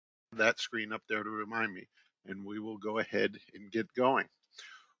that screen up there to remind me, and we will go ahead and get going.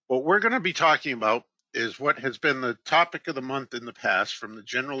 What we're going to be talking about is what has been the topic of the month in the past from the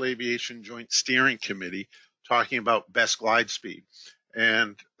General Aviation Joint Steering Committee, talking about best glide speed.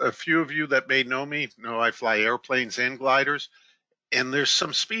 And a few of you that may know me know I fly airplanes and gliders, and there's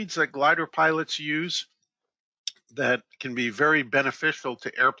some speeds that glider pilots use that can be very beneficial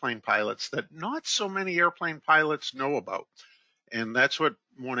to airplane pilots that not so many airplane pilots know about. And that's what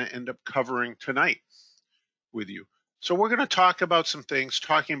I want to end up covering tonight with you. So we're going to talk about some things,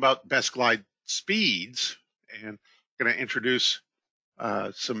 talking about best glide speeds, and going to introduce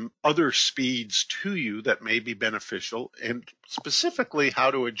some other speeds to you that may be beneficial, and specifically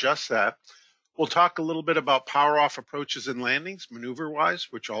how to adjust that. We'll talk a little bit about power off approaches and landings, maneuver-wise,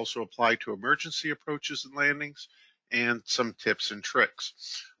 which also apply to emergency approaches and landings, and some tips and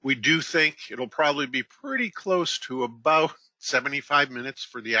tricks. We do think it'll probably be pretty close to about 75 minutes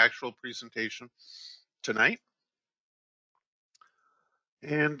for the actual presentation tonight.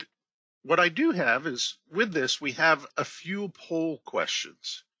 And what I do have is, with this, we have a few poll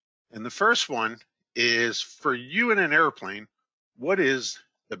questions. And the first one is, for you in an airplane, what is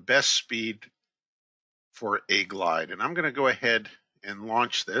the best speed for a glide? And I'm going to go ahead and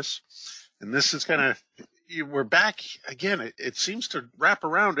launch this. And this is kind of, we're back again. It seems to wrap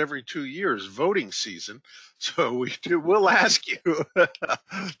around every 2 years, voting season. So we'll ask you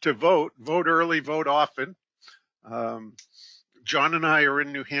to vote early, vote often. John and I are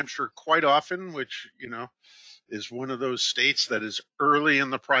in New Hampshire quite often, which, is one of those states that is early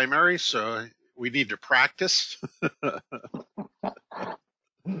in the primary. So we need to practice.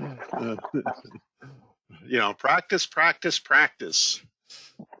 Practice, practice, practice.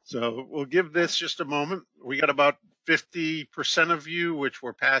 So we'll give this just a moment. We got about 50% of you, which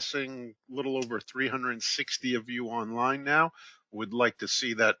we're passing a little over 360 of you online now. Would like to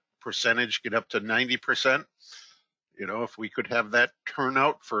see that percentage get up to 90%. If we could have that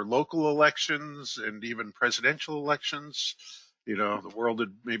turnout for local elections and even presidential elections, the world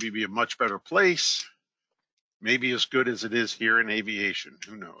would maybe be a much better place. Maybe as good as it is here in aviation,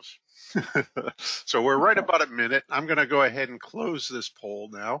 who knows? So we're right about a minute. I'm going to go ahead and close this poll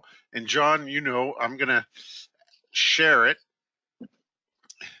now. And John, I'm going to share it.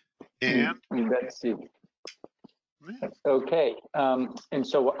 And you bet, Steve. Okay, and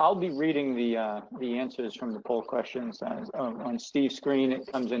so I'll be reading the answers from the poll questions on Steve's screen.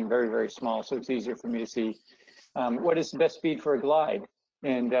 It comes in very, very small, so it's easier for me to see. What is the best speed for a glide?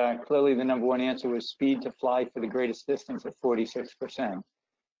 And clearly the number one answer was speed to fly for the greatest distance at 46%.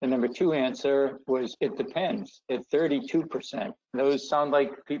 The number two answer was it depends at 32%. Those sound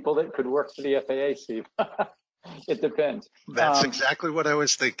like people that could work for the FAA, Steve. It depends. That's exactly what I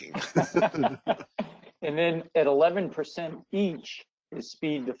was thinking. And then at 11% each is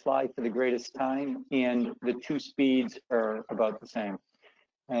speed to fly for the greatest time, and the two speeds are about the same.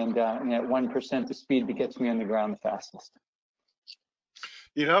 And at 1%, the speed that gets me on the ground the fastest.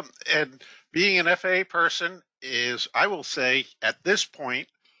 And being an FAA person is, I will say, at this point,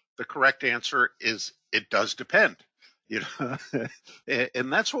 the correct answer is it does depend.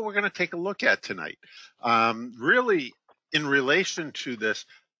 And that's what we're going to take a look at tonight. Really, in relation to this,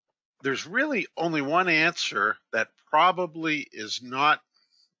 there's really only one answer that probably is not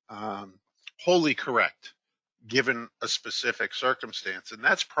wholly correct given a specific circumstance, and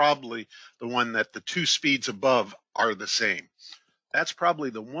that's probably the one that the two speeds above are the same. That's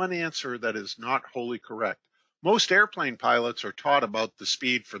probably the one answer that is not wholly correct. Most airplane pilots are taught about the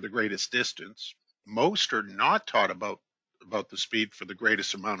speed for the greatest distance. Most are not taught about the speed for the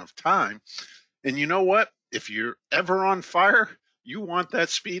greatest amount of time. And you know what? If you're ever on fire, you want that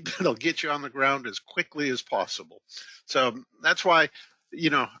speed that'll get you on the ground as quickly as possible. So that's why,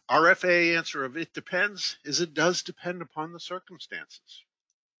 our FAA answer of it depends is it does depend upon the circumstances.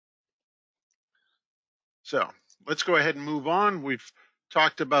 So let's go ahead and move on. We've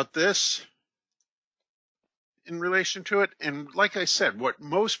talked about this in relation to it. And like I said, what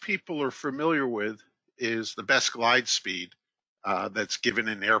most people are familiar with is the best glide speed that's given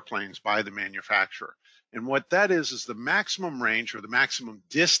in airplanes by the manufacturer. And what that is the maximum range or the maximum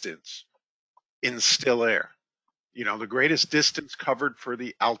distance in still air. The greatest distance covered for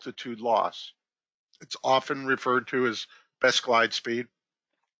the altitude loss. It's often referred to as best glide speed.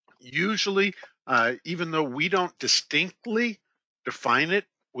 Usually, even though we don't distinctly define it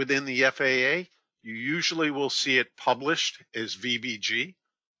within the FAA, you usually will see it published as VBG.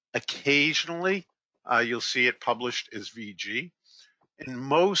 Occasionally, you'll see it published as VG. In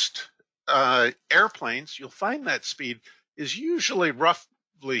most airplanes, you'll find that speed is usually roughly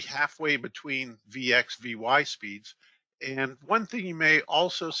halfway between VX, VY speeds, And one thing you may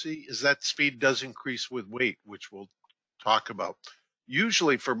also see is that speed does increase with weight, which we'll talk about.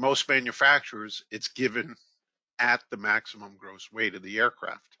 Usually for most manufacturers, it's given at the maximum gross weight of the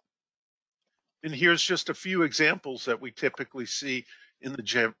aircraft. And here's just a few examples that we typically see in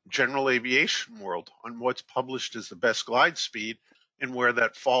the general aviation world on what's published as the best glide speed and where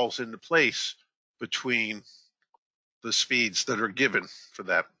that falls into place between the speeds that are given for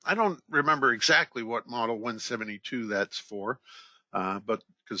that. I don't remember exactly what model 172 that's for, but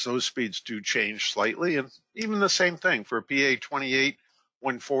because those speeds do change slightly, and even the same thing for PA 28,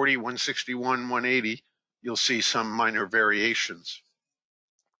 140, 161, 180, you'll see some minor variations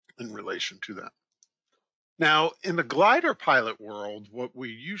in relation to that. Now, in the glider pilot world, what we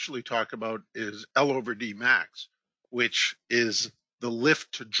usually talk about is L over D max, which is the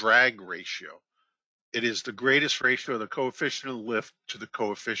lift to drag ratio. It is the greatest ratio of the coefficient of lift to the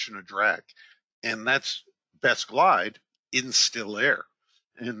coefficient of drag. And that's best glide in still air.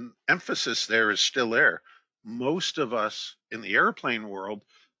 And emphasis there is still air. Most of us in the airplane world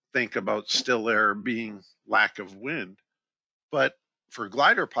think about still air being lack of wind, but for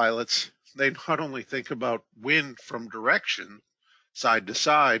glider pilots, they not only think about wind from direction, side to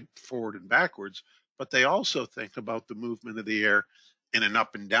side, forward and backwards, but they also think about the movement of the air in an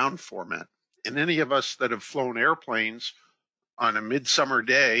up and down format. And any of us that have flown airplanes on a midsummer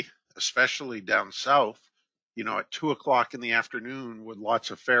day, especially down south, you know, at 2 o'clock in the afternoon with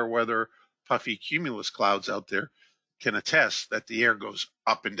lots of fair weather, puffy cumulus clouds out there, can attest that the air goes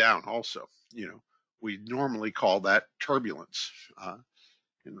up and down also. You know, we normally call that turbulence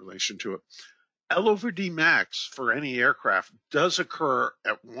in relation to it. L over D max for any aircraft does occur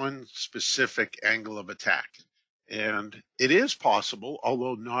at one specific angle of attack. And it is possible,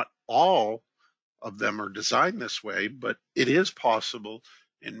 although not all of them are designed this way, but it is possible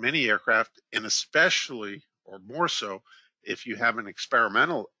in many aircraft, and especially or more so if you have an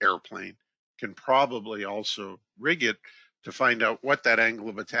experimental airplane, can probably also rig it to find out what that angle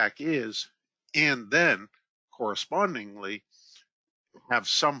of attack is, and then correspondingly have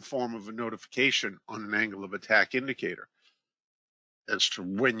some form of a notification on an angle of attack indicator as to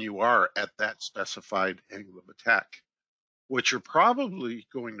when you are at that specified angle of attack. What you're probably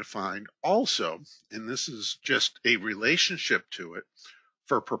going to find also, and this is just a relationship to it,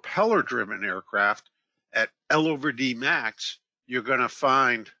 for propeller-driven aircraft at L over D max, you're going to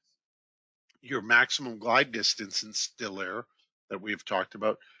find your maximum glide distance in still air that we've talked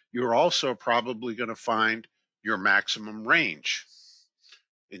about. You're also probably going to find your maximum range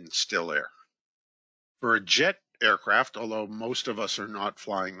in still air. For a jet aircraft, although most of us are not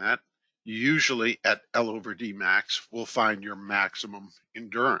flying that, usually at L over D max, we'll find your maximum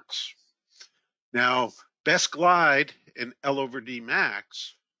endurance. Now, best glide and L over D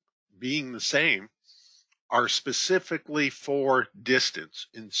max being the same are specifically for distance.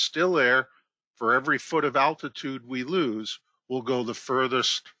 In still air, for every foot of altitude we lose, we'll go the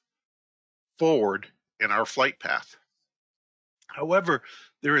furthest forward in our flight path. However,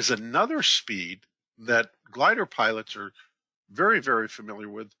 there is another speed that glider pilots are very, very familiar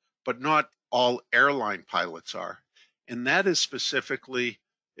with, but not all airline pilots are. And that is specifically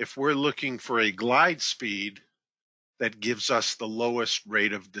if we're looking for a glide speed that gives us the lowest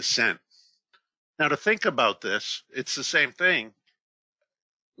rate of descent. Now, to think about this, it's the same thing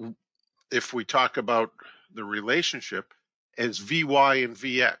if we talk about the relationship as Vy and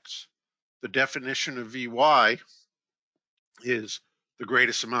Vx. The definition of Vy is the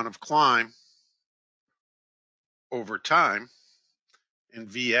greatest amount of climb over time, and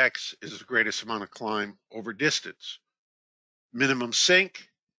Vx is the greatest amount of climb over distance. Minimum sink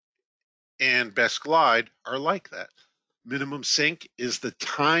and best glide are like that. Minimum sink is the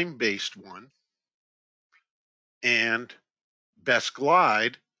time-based one, and best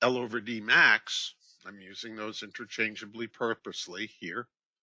glide, L over D max, I'm using those interchangeably purposely here,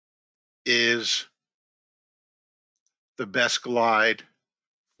 is the best glide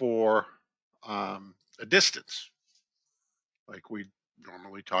for a distance, like we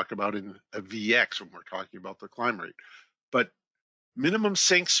normally talk about in a Vx when we're talking about the climb rate. But minimum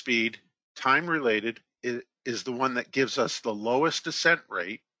sink speed, time related, is the one that gives us the lowest descent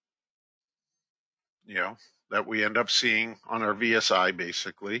rate, you know, that we end up seeing on our VSI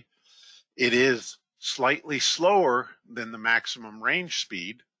basically. It is slightly slower than the maximum range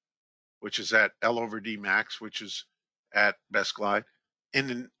speed, which is at L over D max, which is at best glide.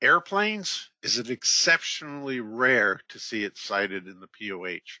 And in airplanes, is it exceptionally rare to see it cited in the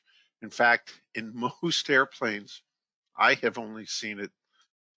POH. In fact, in most airplanes, I have only seen it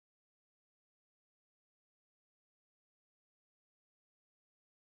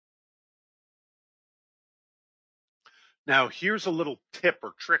Now, here's a little tip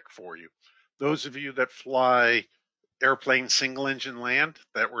or trick for you. Those of you that fly airplane single engine land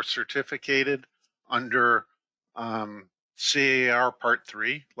that were certificated under CAR Part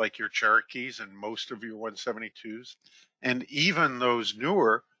 3, like your Cherokees and most of your 172s, and even those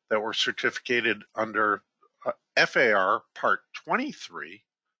newer that were certificated under FAR Part 23,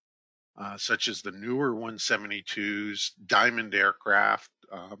 such as the newer 172s, Diamond aircraft,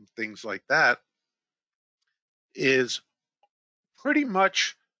 things like that, is pretty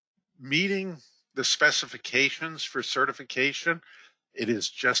much meeting the specifications for certification. It is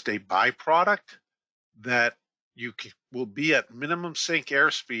just a byproduct that you will be at minimum sink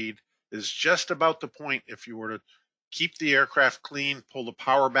airspeed is just about the point if you were to keep the aircraft clean, pull the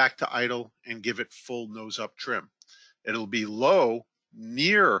power back to idle, and give it full nose up trim. It'll be low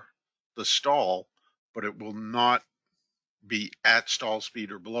near the stall, but it will not be at stall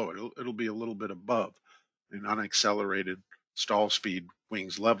speed or below it. It'll be a little bit above an unaccelerated stall speed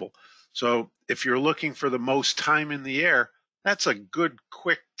wings level. So if you're looking for the most time in the air, that's a good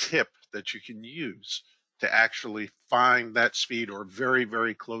quick tip that you can use to actually find that speed or very,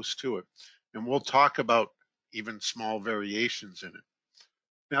 very close to it. And we'll talk about even small variations in it.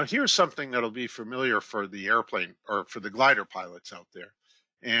 Now, here's something that'll be familiar for the airplane or for the glider pilots out there.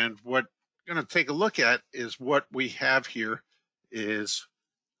 And what we're going to take a look at is what we have here is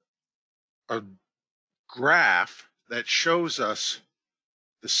a graph that shows us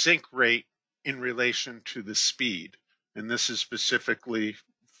the sink rate in relation to the speed. And this is specifically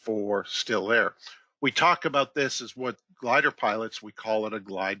for still air. We talk about this as what glider pilots, we call it a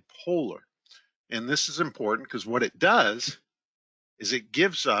glide polar. And this is important because what it does is it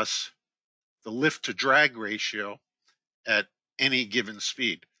gives us the lift to drag ratio at any given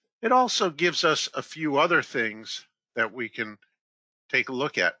speed. It also gives us a few other things that we can take a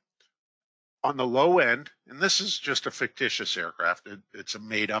look at. On the low end, and this is just a fictitious aircraft, it's a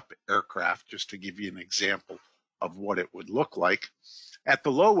made-up aircraft, just to give you an example of what it would look like. At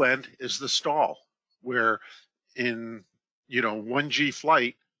the low end is the stall, where in 1G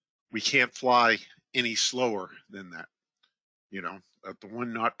flight, we can't fly any slower than that. At the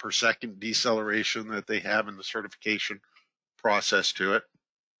 1 knot per second deceleration that they have in the certification process to it.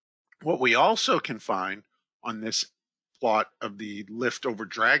 What we also can find on this plot of the lift over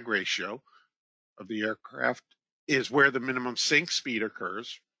drag ratio of the aircraft is where the minimum sink speed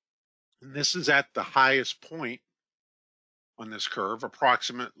occurs. And this is at the highest point on this curve,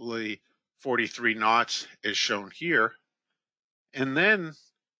 approximately 43 knots is shown here. And then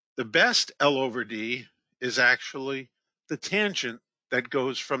the best L over D is actually the tangent that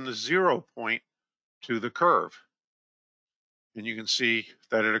goes from the 0 point to the curve. And you can see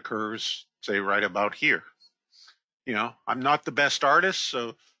that it occurs, say, right about here. I'm not the best artist,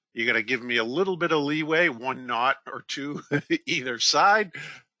 so you got to give me a little bit of leeway, 1 knot or 2 either side.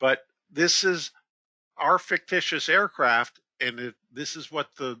 But this is our fictitious aircraft, and this is what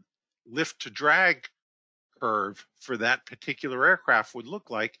the lift to drag curve for that particular aircraft would look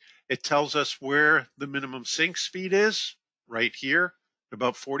like. It tells us where the minimum sink speed is, right here,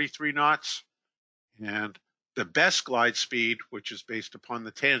 about 43 knots, and the best glide speed, which is based upon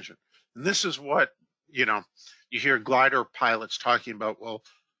the tangent. And this is what, you hear glider pilots talking about, well,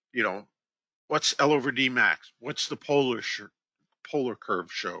 what's L over D max? What's the polar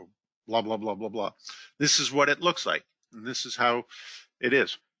curve show? Blah, blah, blah, blah, blah. This is what it looks like. And this is how it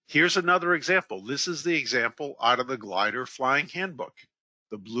is. Here's another example. This is the example out of the glider flying handbook.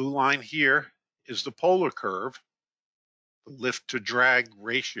 The blue line here is the polar curve, the lift to drag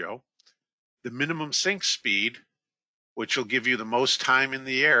ratio. The minimum sink speed, which will give you the most time in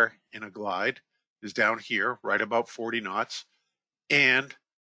the air in a glide, is down here, right about 40 knots. And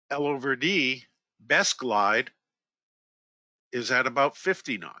L over D, best glide, is at about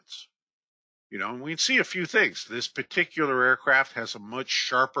 50 knots. And we can see a few things. This particular aircraft has a much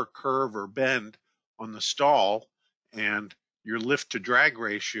sharper curve or bend on the stall, and your lift to drag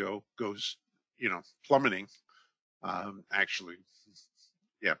ratio goes, plummeting. Actually,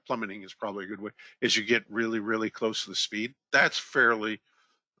 yeah, plummeting is probably a good way, as you get really, really close to the speed. That's fairly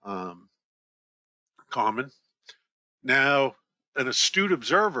common. Now, an astute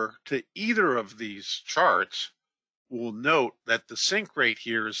observer to either of these charts will note that the sink rate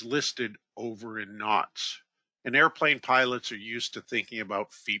here is listed over in knots. And airplane pilots are used to thinking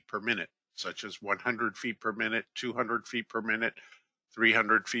about feet per minute, such as 100 feet per minute, 200 feet per minute,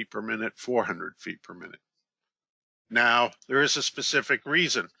 300 feet per minute, 400 feet per minute. Now, there is a specific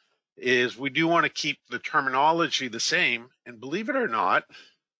reason, is we do want to keep the terminology the same, and believe it or not,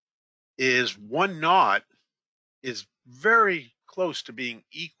 is 1 knot is very close to being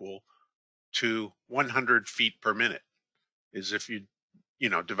equal to 100 feet per minute. is if you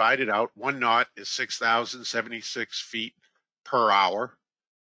divide it out, 1 knot is 6,076 feet per hour.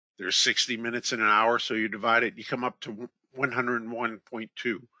 There's 60 minutes in an hour, so you divide it, you come up to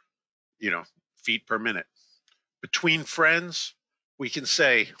 101.2, feet per minute. Between friends, we can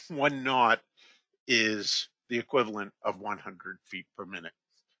say 1 knot is the equivalent of 100 feet per minute.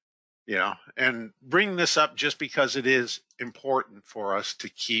 And bring this up just because it is important for us to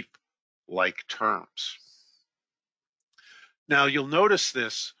keep like terms. Now, you'll notice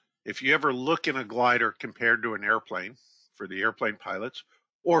this if you ever look in a glider compared to an airplane for the airplane pilots,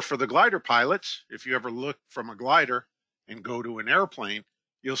 or for the glider pilots, if you ever look from a glider and go to an airplane,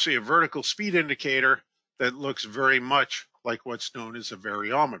 you'll see a vertical speed indicator that looks very much like what's known as a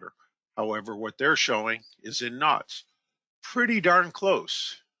variometer. However, what they're showing is in knots. Pretty darn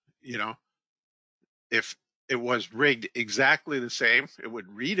close. If it was rigged exactly the same, it would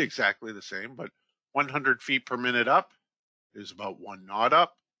read exactly the same, but 100 feet per minute up is about 1 knot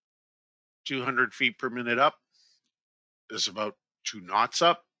up. 200 feet per minute up is about 2 knots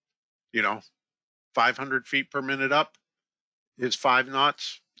up. 500 feet per minute up is 5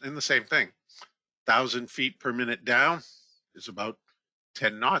 knots, and the same thing. 1,000 feet per minute down is about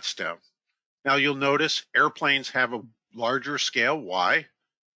 10 knots down. Now you'll notice airplanes have a larger scale. Why?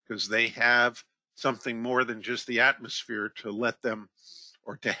 Because they have something more than just the atmosphere to let them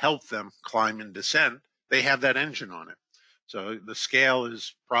or to help them climb and descend. They have that engine on it. So the scale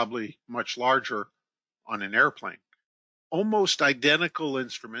is probably much larger on an airplane. Almost identical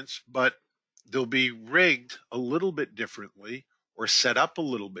instruments, but they'll be rigged a little bit differently or set up a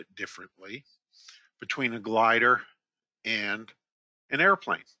little bit differently between a glider and an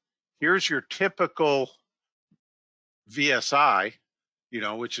airplane. Here's your typical VSI,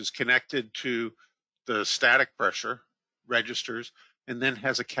 which is connected to the static pressure, registers, and then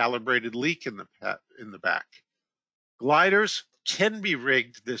has a calibrated leak in the back. Gliders can be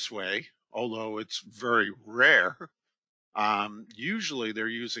rigged this way, although it's very rare. Usually they're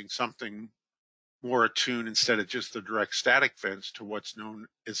using something more attuned instead of just the direct static fence to what's known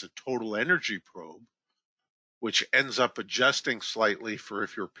as a total energy probe, which ends up adjusting slightly for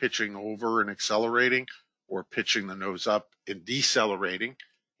if you're pitching over and accelerating or pitching the nose up and decelerating,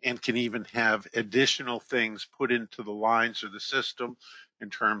 and can even have additional things put into the lines of the system in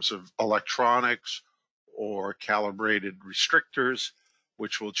terms of electronics or calibrated restrictors,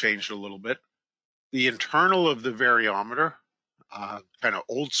 which will change a little bit. The internal of the variometer, kind of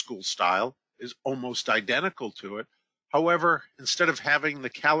old school style, is almost identical to it. However, instead of having the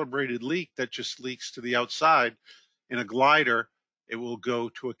calibrated leak that just leaks to the outside, in a glider, it will go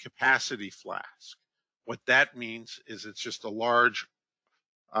to a capacity flask. What that means is it's just a large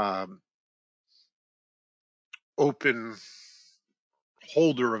open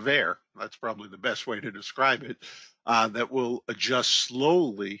holder of air. That's probably the best way to describe it, that will adjust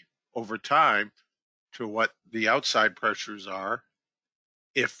slowly over time to what the outside pressures are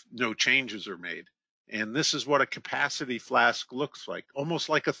if no changes are made. And this is what a capacity flask looks like, almost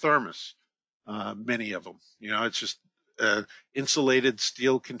like a thermos, many of them. It's just insulated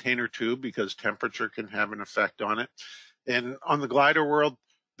steel container tube because temperature can have an effect on it. And on the glider world,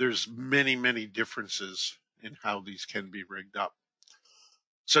 there's many, many differences in how these can be rigged up.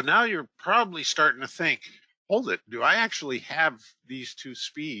 So now you're probably starting to think, hold it, do I actually have these two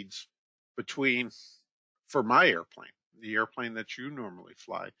speeds for my airplane, the airplane that you normally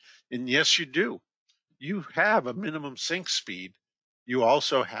fly? And yes, you do. You have a minimum sink speed. You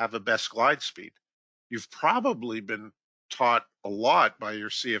also have a best glide speed. You've probably been taught a lot by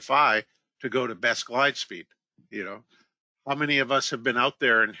your CFI to go to best glide speed. How many of us have been out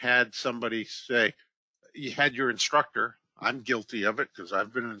there and had somebody say, you had your instructor, I'm guilty of it because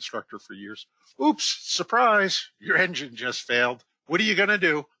I've been an instructor for years. Oops, surprise, your engine just failed. What are you going to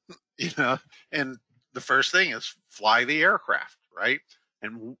do? And the first thing is fly the aircraft, right?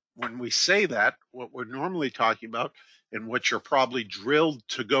 And when we say that, what we're normally talking about and what you're probably drilled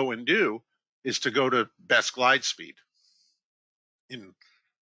to go and do is to go to best glide speed in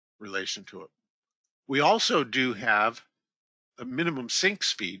relation to it. We also do have a minimum sink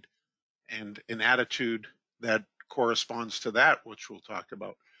speed and an attitude that corresponds to that, which we'll talk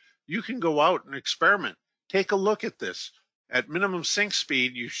about. You can go out and experiment. Take a look at this. At minimum sink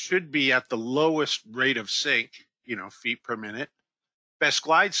speed, you should be at the lowest rate of sink, feet per minute. Best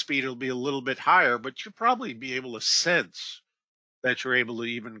glide speed will be a little bit higher, but you'll probably be able to sense that you're able to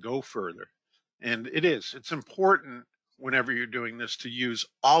even go further. And it's important whenever you're doing this to use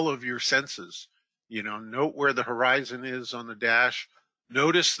all of your senses. Note where the horizon is on the dash.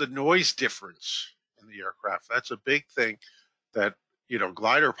 Notice the noise difference in the aircraft. That's a big thing that,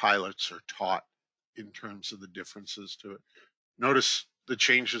 glider pilots are taught in terms of the differences to it. Notice the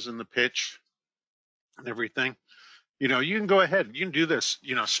changes in the pitch and everything. You know, you can go ahead, you can do this,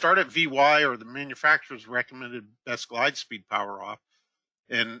 you know, start at VY or the manufacturer's recommended best glide speed power off,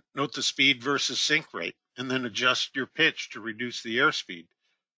 and note the speed versus sink rate, and then adjust your pitch to reduce the airspeed.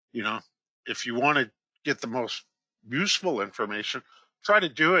 You know, if you want to get the most useful information, try to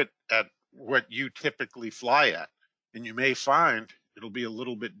do it at what you typically fly at, and you may find it'll be a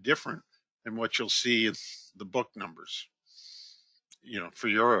little bit different than what you'll see in the book numbers, you know, for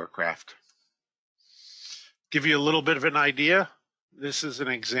your aircraft. Give you a little bit of an idea. This is an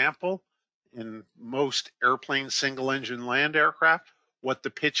example in most airplane single engine land aircraft, what the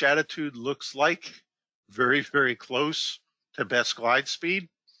pitch attitude looks like, very, very close to best glide speed,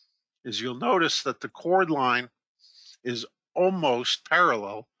 is you'll notice that the chord line is almost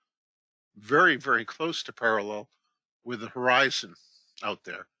parallel, very, very close to parallel with the horizon out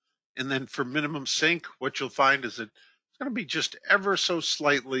there. And then for minimum sink, what you'll find is that it's going to be just ever so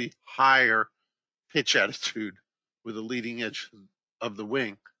slightly higher pitch attitude with the leading edge of the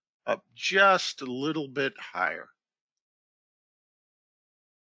wing up just a little bit higher.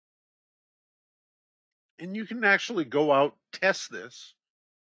 And you can actually go out, test this,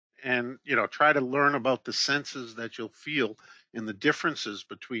 and, you know, try to learn about the senses that you'll feel and the differences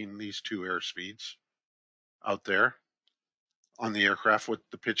between these two airspeeds out there on the aircraft, what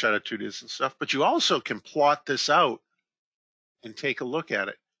the pitch attitude is and stuff. But you also can plot this out and take a look at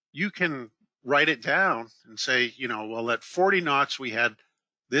it. You can write it down and say, you know, well, at 40 knots, we had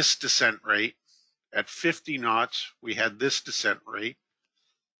this descent rate. At 50 knots, we had this descent rate.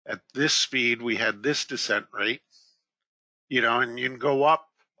 At this speed, we had this descent rate, you know, and you can go up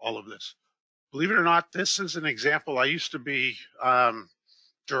all of this. Believe it or not, this is an example. I used to be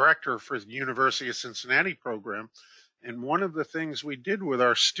director for the University of Cincinnati program. And one of the things we did with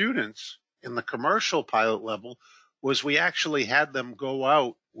our students in the commercial pilot level was we actually had them go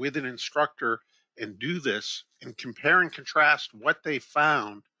out with an instructor and do this and compare and contrast what they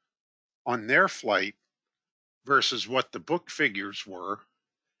found on their flight versus what the book figures were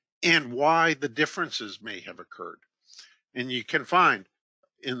and why the differences may have occurred. And you can find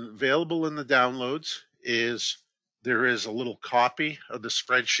available in the downloads there is a little copy of the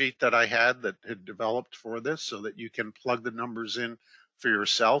spreadsheet that I had developed for this so that you can plug the numbers in for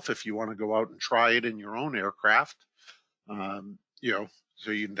yourself if you want to go out and try it in your own aircraft. You know,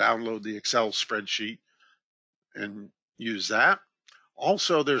 so you can download the Excel spreadsheet and use that.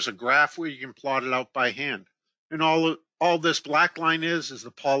 Also, there's a graph where you can plot it out by hand. And all this black line is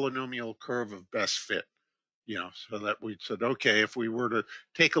the polynomial curve of best fit. You know, so that we said, okay, if we were to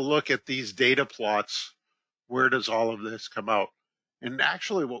take a look at these data plots, where does all of this come out? And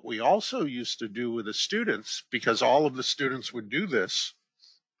actually what we also used to do with the students, because all of the students would do this,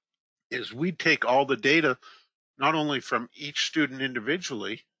 is we'd take all the data, not only from each student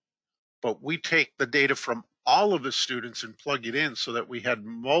individually, but we take the data from all of the students and plug it in so that we had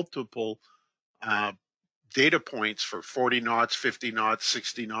multiple data points for 40 knots, 50 knots,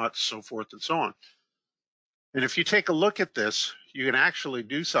 60 knots, so forth and so on. And if you take a look at this, you can actually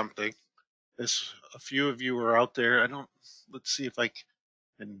do something. As a few of you are out there, let's see if I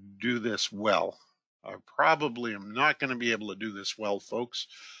can do this well. I probably am not going to be able to do this well, folks.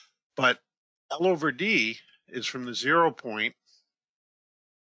 But L over D is from the 0 point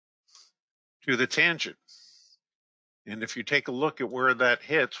to the tangent. And if you take a look at where that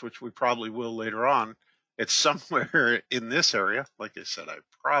hits, which we probably will later on, it's somewhere in this area. Like I said, I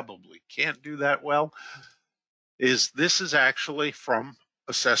probably can't do that well. This is actually from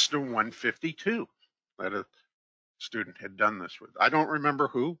a Cessna 152 that a student had done this with. I don't remember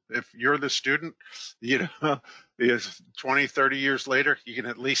who. If you're the student, you know, 20, 30 years later, you can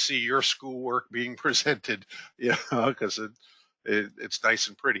at least see your schoolwork being presented, you know, because it's nice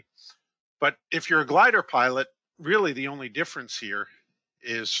and pretty. But if you're a glider pilot, really the only difference here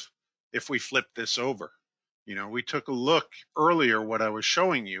is if we flip this over. You know, we took a look earlier, what I was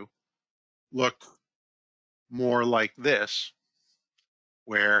showing you looked more like this,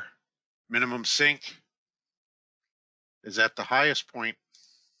 where minimum sink is at the highest point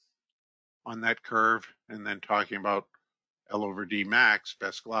on that curve, and then talking about L over D max,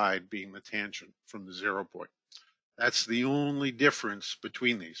 best glide, being the tangent from the 0 point. That's the only difference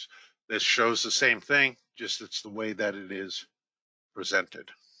between these. This shows the same thing, just it's the way that it is presented.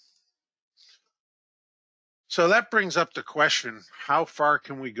 So that brings up the question, how far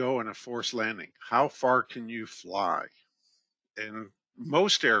can we go in a forced landing? How far can you fly? And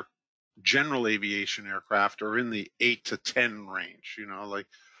most general aviation aircraft are in the 8 to 10 range. You know, like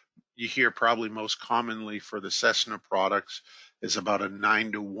you hear probably most commonly for the Cessna products is about a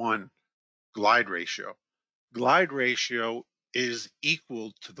 9 to 1 glide ratio. Glide ratio is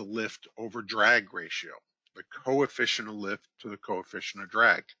equal to the lift over drag ratio, the coefficient of lift to the coefficient of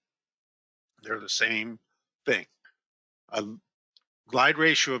drag. They're the same thing. A glide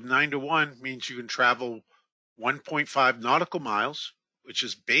ratio of 9:1 means you can travel 1.5 nautical miles, which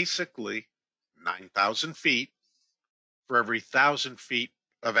is basically 9,000 feet for every 1,000 feet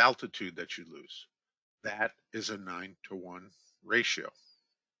of altitude that you lose. That is a 9:1 ratio.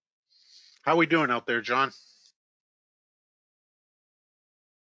 How are we doing out there, John?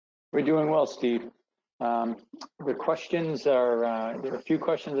 We're doing well, Steve. The questions are, there are a few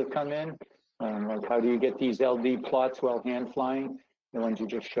questions that come in, like how do you get these LD plots while hand flying, the ones you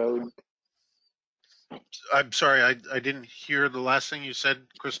just showed? I'm sorry, I didn't hear the last thing you said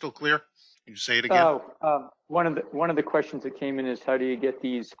crystal clear. Can you say it again? One of the questions that came in is how do you get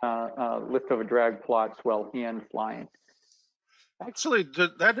these lift over drag plots while hand flying? Actually,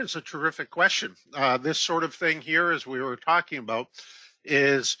 that is a terrific question. This sort of thing here, as we were talking about,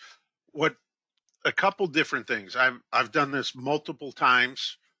 is what a couple different things. I've done this multiple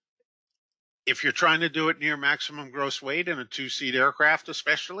times. If you're trying to do it near maximum gross weight in a 2-seat aircraft,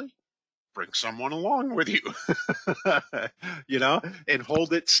 especially, bring someone along with you, you know, and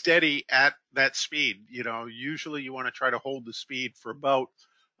hold it steady at that speed. You know, usually you want to try to hold the speed for about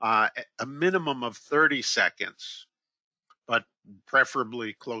a minimum of 30 seconds, but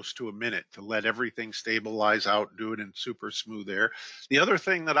preferably close to a minute to let everything stabilize out, do it in super smooth air. The other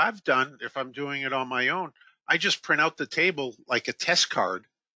thing that I've done, if I'm doing it on my own, I just print out the table like a test card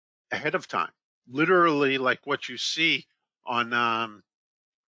ahead of time, literally like what you see on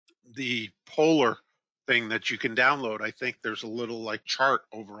the polar thing that you can download. I think there's a little like chart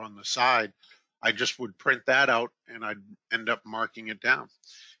over on the side. I just would print that out and I'd end up marking it down.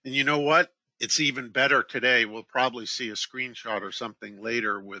 And you know what? It's even better today. We'll probably see a screenshot or something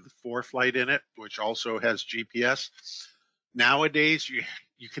later with FAASAFETY in it, which also has GPS. Nowadays,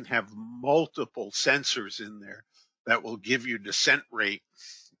 you can have multiple sensors in there that will give you descent rate,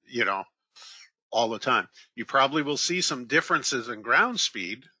 you know, all the time. You probably will see some differences in ground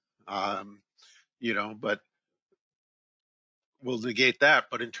speed, you know, but we'll negate that.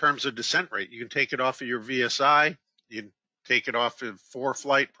 But in terms of descent rate, you can take it off of your VSI. You can take it off of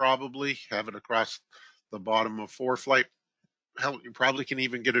FAASAFETY probably, have it across the bottom of FAASAFETY. Hell, you probably can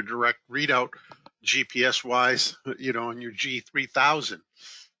even get a direct readout GPS-wise, you know, on your G3000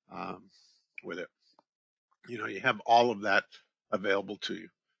 with it. You know, you have all of that available to you.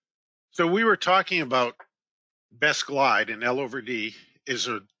 So we were talking about best glide, and L over D is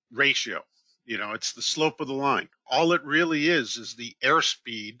a ratio. You know, it's the slope of the line. All it really is the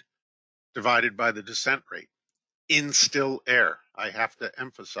airspeed divided by the descent rate in still air. I have to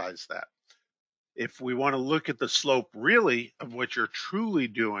emphasize that. If we want to look at the slope really of what you're truly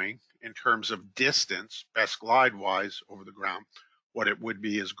doing in terms of distance, best glide wise over the ground, what it would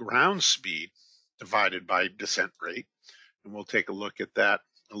be is ground speed divided by descent rate. And we'll take a look at that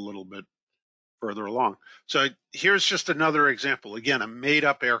a little bit further along. So here's just another example. Again, a made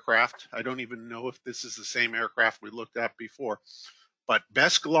up aircraft. I don't even know if this is the same aircraft we looked at before, but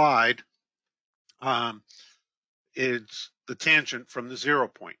best glide is the tangent from the 0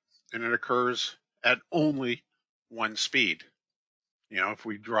 point, and it occurs at only one speed. You know, if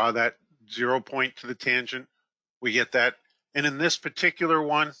we draw that 0 point to the tangent, we get that. And in this particular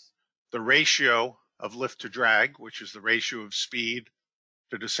one, the ratio of lift to drag, which is the ratio of speed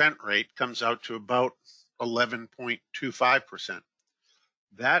to descent rate, comes out to about 11.25%.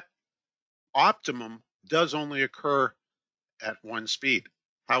 That optimum does only occur at one speed.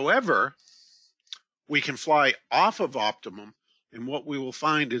 However, we can fly off of optimum, and what we will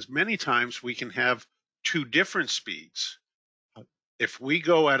find is many times we can have two different speeds. If we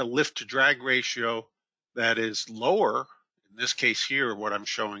go at a lift to drag ratio that is lower, in this case here, what I'm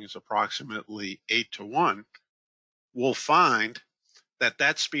showing is approximately 8:1, we'll find that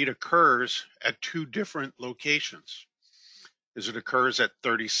that speed occurs at two different locations. It occurs at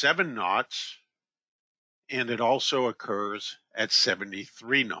 37 knots, and it also occurs at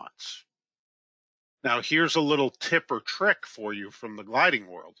 73 knots. Now, here's a little tip or trick for you from the gliding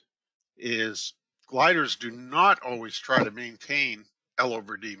world, is gliders do not always try to maintain L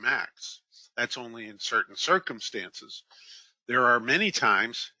over D max. That's only in certain circumstances. There are many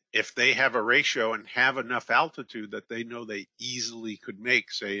times, if they have a ratio and have enough altitude that they know they easily could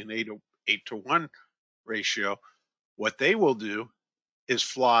make, say, an 8:1 ratio, what they will do is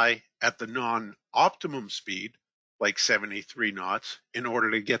fly at the non-optimum speed, like 73 knots, in order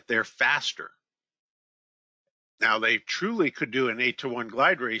to get there faster. Now, they truly could do an 8:1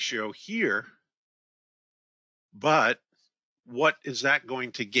 glide ratio here, but what is that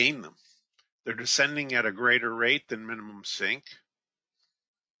going to gain them? They're descending at a greater rate than minimum sink,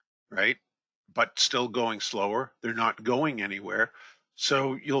 right? But still going slower. They're not going anywhere.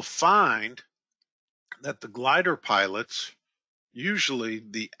 So you'll find that the glider pilots, usually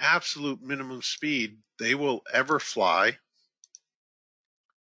the absolute minimum speed they will ever fly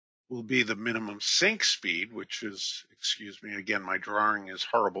will be the minimum sink speed, which is, excuse me, again, my drawing is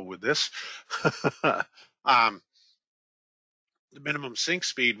horrible with this. The minimum sink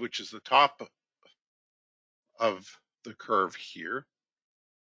speed, which is the top of the curve here,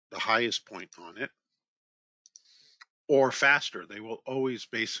 the highest point on it, or faster. They will always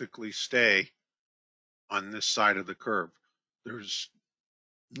basically stay on this side of the curve. There's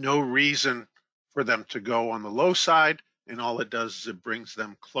no reason for them to go on the low side, and all it does is it brings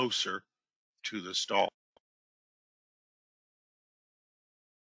them closer to the stall.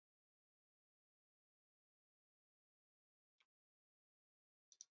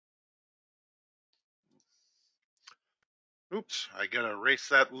 Oops, I gotta erase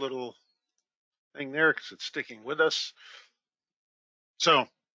that little thing there because it's sticking with us. So,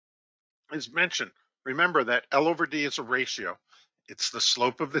 as mentioned, remember that L over D is a ratio. It's the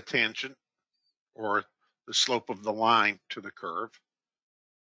slope of the tangent or the slope of the line to the curve.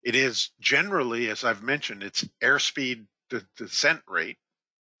 It is generally, as I've mentioned, it's airspeed to descent rate.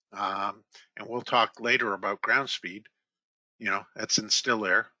 And we'll talk later about ground speed. You know, that's in still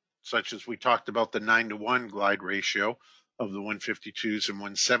air, such as we talked about the 9-to-1 glide ratio of the 152s and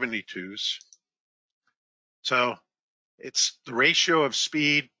 172s. So it's the ratio of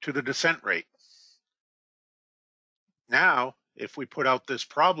speed to the descent rate. Now, if we put out this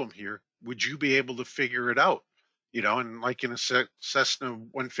problem here, would you be able to figure it out? You know, and like in a Cessna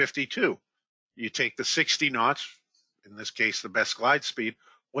 152, you take the 60 knots, in this case, the best glide speed.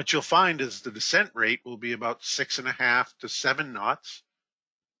 What you'll find is the descent rate will be about 6.5 to 7 knots.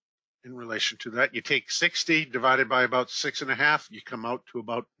 In relation to that, you take 60 divided by about 6.5, you come out to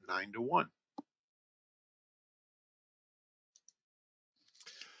about 9-to-1.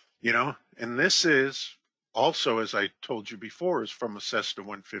 You know, and this is also, as I told you before, is from a Cessna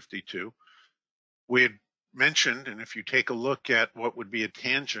 152. We had mentioned, and if you take a look at what would be a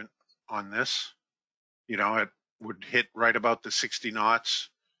tangent on this, you know, it would hit right about the 60 knots,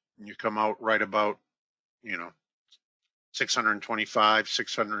 and you come out right about, you know, 625,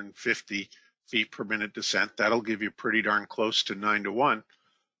 650 feet per minute descent. That'll give you pretty darn close to 9-to-1.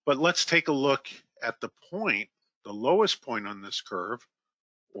 But let's take a look at the point, the lowest point on this curve,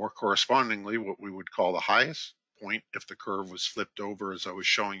 or correspondingly what we would call the highest point if the curve was flipped over as I was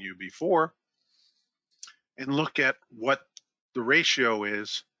showing you before, and look at what the ratio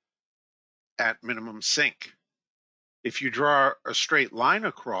is at minimum sink. If you draw a straight line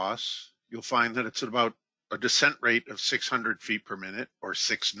across, you'll find that it's at about a descent rate of 600 feet per minute, or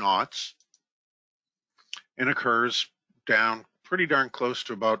 6 knots, and occurs down pretty darn close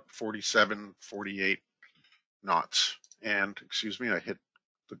to about 47, 48 knots. And excuse me, I hit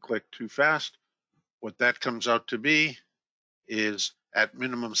the click too fast. What that comes out to be is at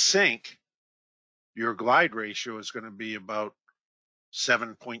minimum sink, your glide ratio is going to be about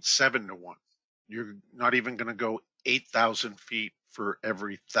 7.7 to 1. You're not even going to go 8,000 feet for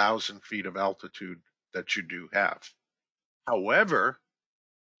every 1,000 feet of altitude that you do have. However,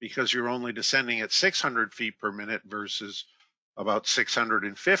 because you're only descending at 600 feet per minute versus about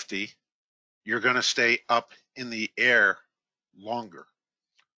 650, you're going to stay up in the air longer.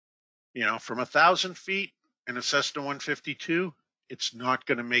 You know, from 1,000 feet in a Cessna 152, it's not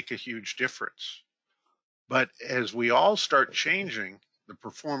going to make a huge difference. But as we all start changing the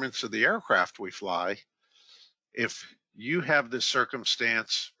performance of the aircraft we fly, if you have this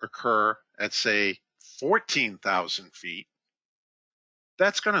circumstance occur at, say, 14,000 feet,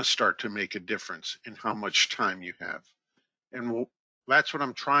 that's going to start to make a difference in how much time you have. And that's what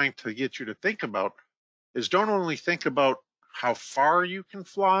I'm trying to get you to think about, is don't only think about how far you can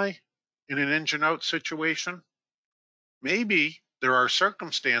fly in an engine out situation. Maybe there are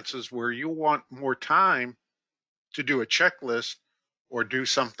circumstances where you want more time to do a checklist or do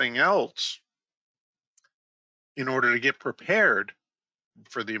something else in order to get prepared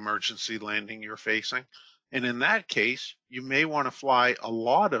for the emergency landing you're facing. And in that case, you may want to fly a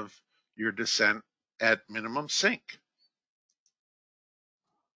lot of your descent at minimum sink.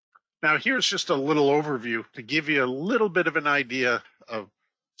 Now, here's just a little overview to give you a little bit of an idea of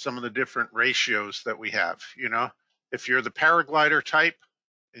some of the different ratios that we have. You know, if you're the paraglider type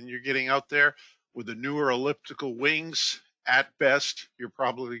and you're getting out there with the newer elliptical wings, at best, you're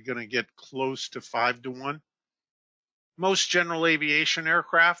probably going to get close to 5-to-1. Most general aviation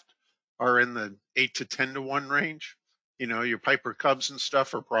aircraft are in the 8 to 10-to-1 range. You know, your Piper Cubs and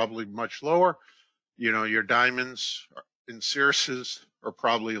stuff are probably much lower. You know, your Diamonds and Cirruses are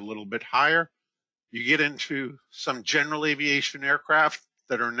probably a little bit higher. You get into some general aviation aircraft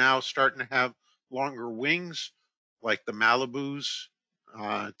that are now starting to have longer wings, like the Malibus,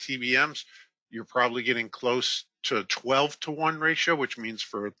 TBMs. You're probably getting close to a 12-to-1 ratio, which means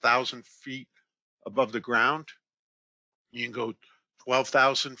for 1,000 feet above the ground, you can go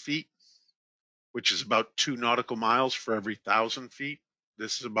 12,000 feet, which is about 2 nautical miles for every 1,000 feet.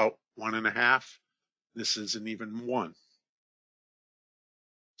 This is about 1.5. This isn't even 1.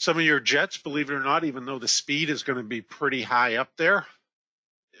 Some of your jets, believe it or not, even though the speed is going to be pretty high up there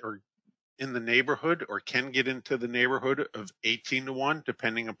or in the neighborhood, or can get into the neighborhood of 18-to-1,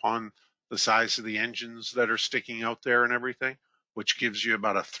 depending upon the size of the engines that are sticking out there and everything, which gives you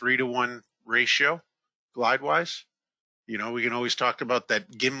about a 3-to-1 ratio glide wise. You know, we can always talk about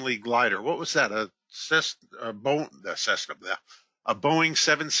that Gimli glider. What was that? A Boeing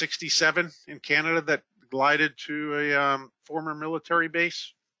 767 in Canada that glided to a former military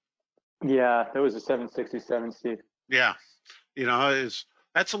base. Yeah, that was a 767, Steve. Yeah, you know,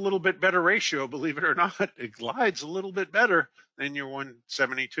 that's a little bit better ratio, believe it or not. It glides a little bit better than your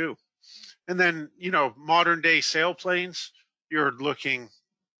 172. And then, you know, modern day sailplanes, you're looking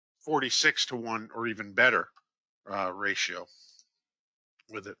 46-to-1 or even better ratio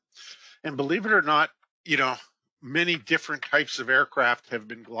with it. And believe it or not, you know, many different types of aircraft have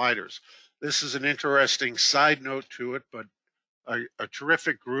been gliders. This is an interesting side note to it, but a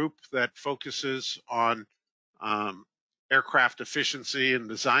terrific group that focuses on aircraft efficiency and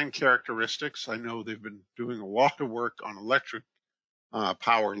design characteristics. I know they've been doing a lot of work on electric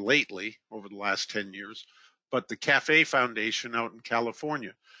power lately over the last 10 years, but the CAFE Foundation out in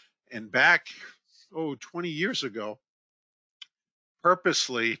California. And back, 20 years ago,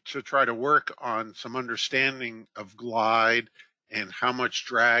 purposely to try to work on some understanding of glide and how much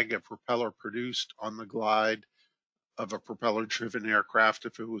drag a propeller produced on the glide of a propeller-driven aircraft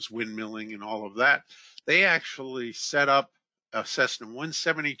if it was windmilling and all of that. They actually set up a Cessna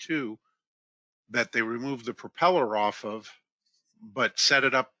 172 that they removed the propeller off of, but set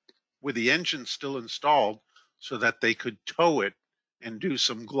it up with the engine still installed so that they could tow it and do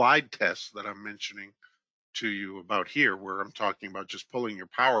some glide tests that I'm mentioning to you about here, where I'm talking about just pulling your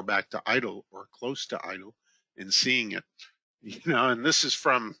power back to idle or close to idle and seeing it. You know, and this is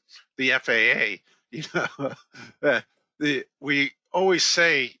from the FAA. You know, we always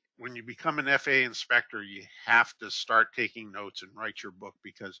say when you become an FAA inspector, you have to start taking notes and write your book,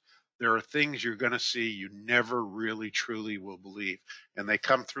 because there are things you're going to see you never really truly will believe, and they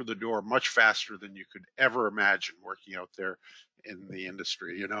come through the door much faster than you could ever imagine working out there in the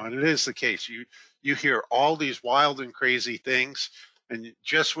industry. You know, and it is the case. You hear all these wild and crazy things, and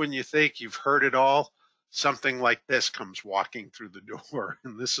just when you think you've heard it all, something like this comes walking through the door.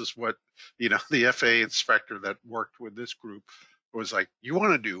 And this is what, you know, the FAA inspector that worked with this group was like, you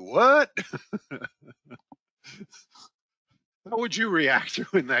want to do what? How would you react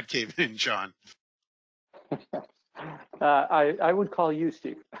when that came in, John? I would call you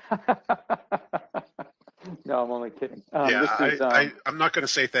Steve. No, I'm only kidding. I'm not going to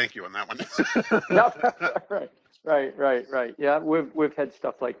say thank you on that one. No, right. Yeah, we've had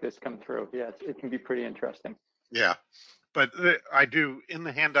stuff like this come through. Yeah, it can be pretty interesting. Yeah, but I do, in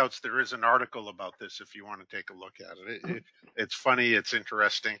the handouts, there is an article about this if you want to take a look at it. It's funny, it's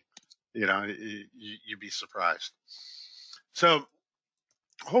interesting. You know, you'd be surprised. So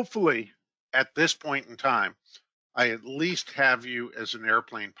hopefully at this point in time, I at least have you as an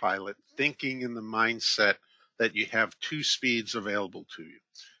airplane pilot thinking in the mindset that you have two speeds available to you.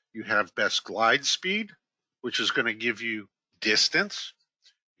 You have best glide speed, which is going to give you distance.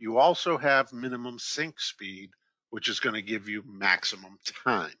 You also have minimum sink speed, which is going to give you maximum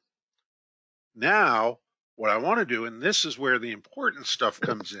time. Now, what I want to do, and this is where the important stuff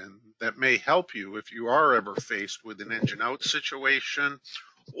comes in that may help you if you are ever faced with an engine out situation,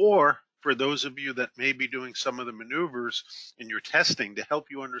 or for those of you that may be doing some of the maneuvers in your testing to help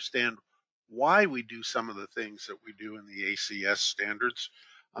you understand why we do some of the things that we do in the ACS standards,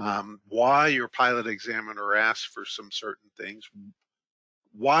 why your pilot examiner asks for some certain things,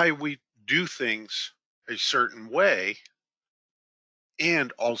 why we do things a certain way,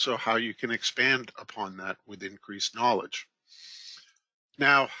 and also how you can expand upon that with increased knowledge.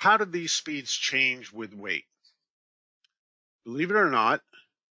 Now, how do these speeds change with weight? Believe it or not,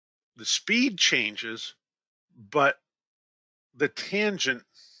 the speed changes, but the tangent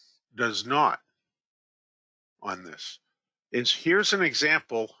does not on this. Here's an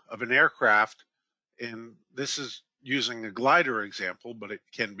example of an aircraft, and this is using a glider example, but it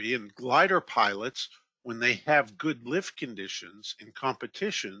can be, and glider pilots when they have good lift conditions in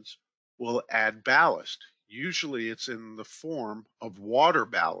competitions, will add ballast. Usually it's in the form of water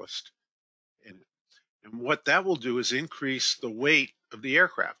ballast. And what that will do is increase the weight of the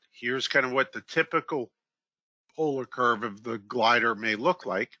aircraft. Here's kind of what the typical polar curve of the glider may look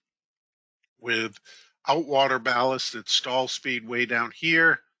like, with outwater ballast, its stall speed way down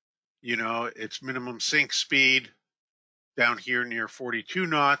here, its minimum sink speed down here near 42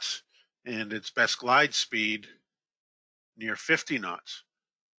 knots, and its best glide speed near 50 knots.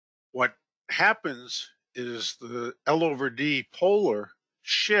 What happens is the L over D polar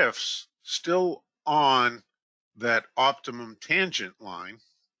shifts still on that optimum tangent line,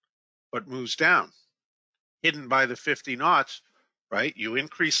 but moves down, hidden by the 50 knots, right? You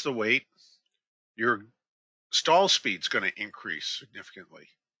increase the weight, your stall speed's going to increase significantly.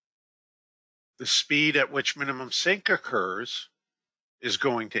 The speed at which minimum sink occurs is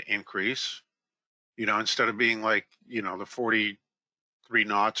going to increase. Instead of being like, the 43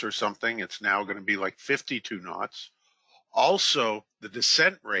 knots or something, it's now going to be like 52 knots. Also, the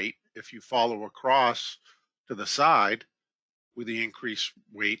descent rate, if you follow across to the side with the increased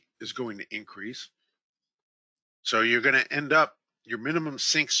weight, is going to increase. So you're going to end up, your minimum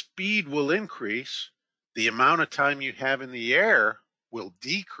sink speed will increase. The amount of time you have in the air will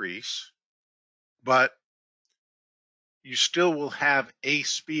decrease, but you still will have a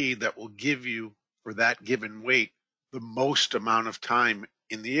speed that will give you, for that given weight, the most amount of time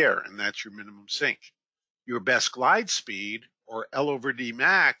in the air, and that's your minimum sink. Your best glide speed, or L over D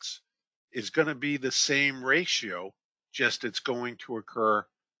max, is going to be the same ratio, just it's going to occur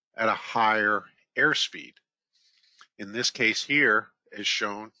at a higher airspeed. In this case here, as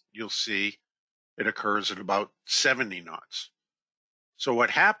shown, you'll see it occurs at about 70 knots. So what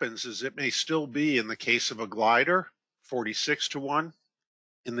happens is it may still be, in the case of a glider, 46-1.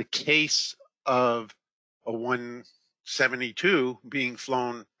 In the case of a 172 being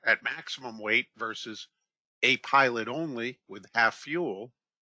flown at maximum weight versus a pilot only with half fuel,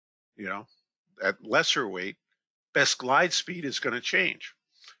 at lesser weight, best glide speed is going to change.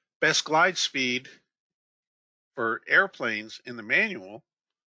 Best glide speed for airplanes in the manual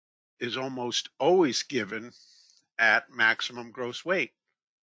is almost always given at maximum gross weight.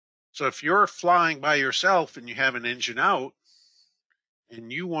 So if you're flying by yourself and you have an engine out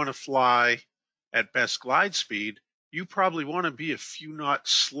and you want to fly at best glide speed, you probably want to be a few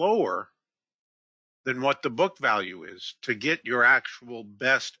knots slower than what the book value is to get your actual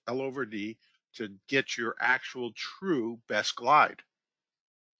best L over D, to get your actual true best glide.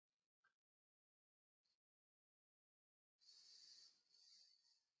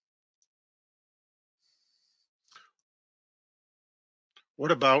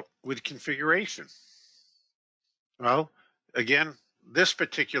 What about with configuration? Well, again, this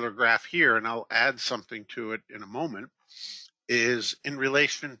particular graph here, and I'll add something to it in a moment, is in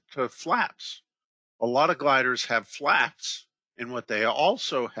relation to flaps. A lot of gliders have flaps, and what they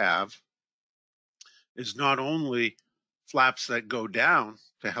also have is not only flaps that go down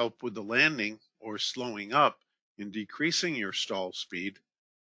to help with the landing or slowing up and decreasing your stall speed,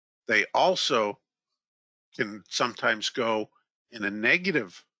 they also can sometimes go in a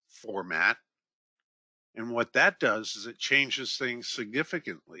negative format. And what that does is it changes things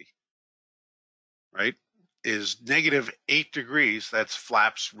significantly, right? Is -8 degrees, that's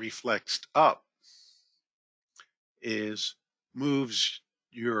flaps reflexed up, is moves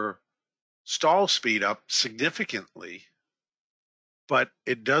your stall speed up significantly, but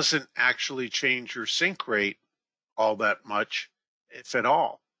it doesn't actually change your sink rate all that much, if at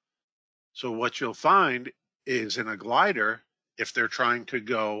all. So what you'll find is in a glider, if they're trying to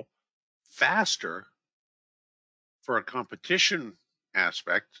go faster for a competition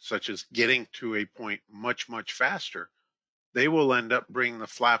aspect, such as getting to a point much, much faster, they will end up bringing the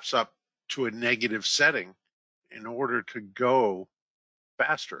flaps up to a negative setting in order to go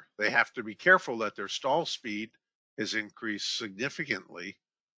faster. They have to be careful that their stall speed has increased significantly,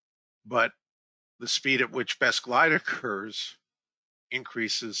 but the speed at which best glide occurs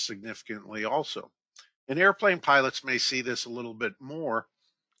increases significantly also. And airplane pilots may see this a little bit more.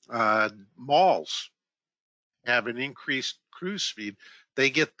 Malls have an increased cruise speed. They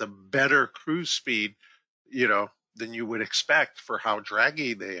get the better cruise speed, than you would expect for how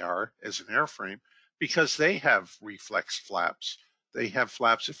draggy they are as an airframe, because they have reflex flaps. They have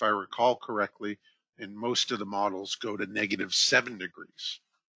flaps, if I recall correctly, and most of the models go to -7 degrees.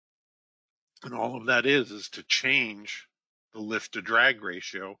 And all of that is to change the lift to drag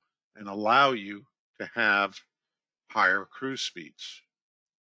ratio and allow you to have higher cruise speeds.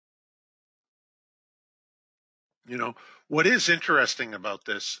 What is interesting about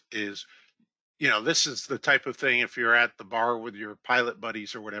this is this is the type of thing, if you're at the bar with your pilot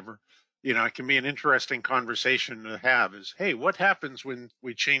buddies or whatever, it can be an interesting conversation to have is, hey, what happens when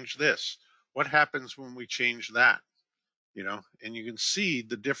we change this? What happens when we change that? And you can see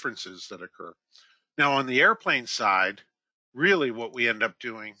the differences that occur. Now, on the airplane side, really what we end up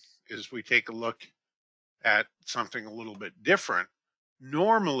doing is we take a look at something a little bit different.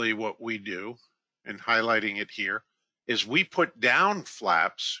 Normally what we do, and highlighting it here, is we put down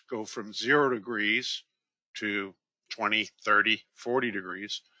flaps, go from 0 degrees to 20, 30, 40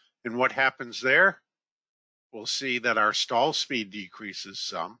 degrees. And what happens there? We'll see that our stall speed decreases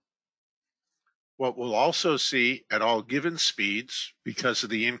some. What we'll also see at all given speeds, because of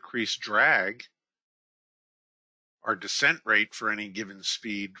the increased drag, our descent rate for any given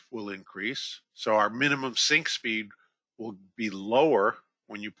speed will increase. So our minimum sink speed will be lower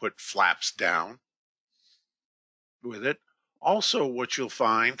when you put flaps down with it. Also, what you'll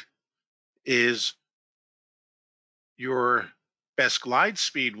find is your best glide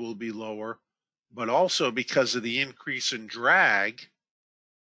speed will be lower, but also because of the increase in drag,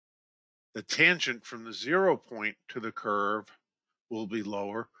 the tangent from the 0 point to the curve will be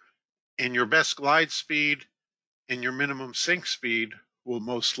lower, and your best glide speed and your minimum sink speed will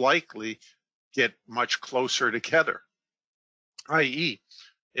most likely get much closer together. i.e.,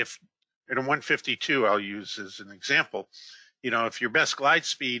 if in a 152, I'll use as an example, if your best glide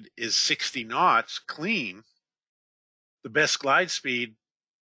speed is 60 knots clean, the best glide speed,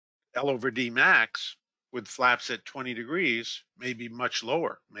 L over D max, with flaps at 20 degrees may be much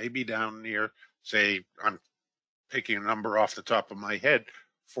lower, maybe down near, say, I'm picking a number off the top of my head,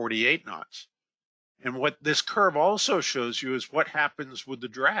 48 knots. And what this curve also shows you is what happens with the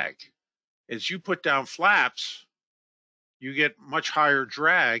drag. As you put down flaps, you get much higher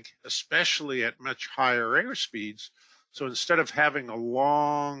drag, especially at much higher air speeds. So instead of having a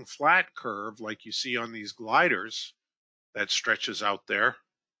long flat curve like you see on these gliders that stretches out there,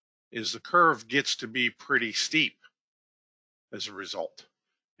 is the curve gets to be pretty steep as a result.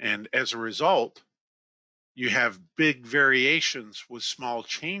 And as a result, you have big variations with small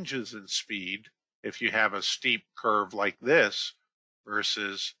changes in speed if you have a steep curve like this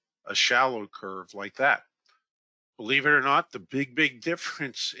versus a shallow curve like that. Believe it or not, the big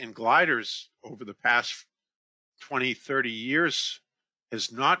difference in gliders over the past 20, 30 years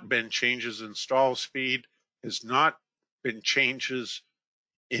has not been changes in stall speed, has not been changes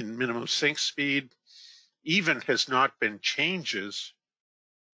in minimum sink speed, even has not been changes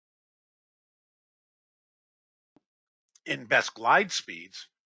in best glide speeds.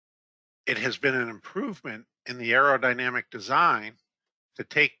 It has been an improvement in the aerodynamic design to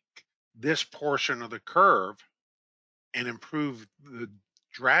take this portion of the curve and improve the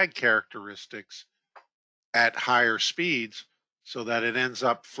drag characteristics at higher speeds so that it ends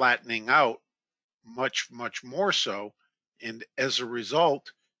up flattening out much more so. And as a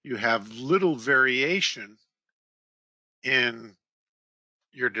result, you have little variation in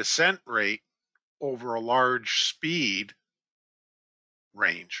your descent rate over a large speed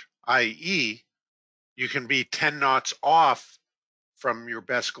range, i.e., you can be 10 knots off from your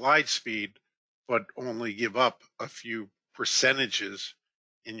best glide speed, but only give up a few percentages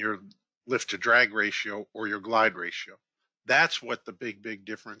in your lift to drag ratio or your glide ratio. That's what the big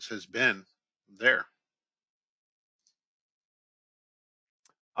difference has been there.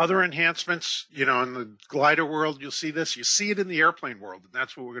 Other enhancements, in the glider world, you'll see this. You see it in the airplane world, and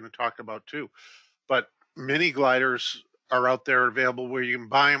that's what we're going to talk about too. But many gliders are out there available where you can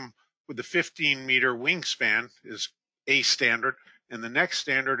buy them with the 15-meter wingspan is a standard, and the next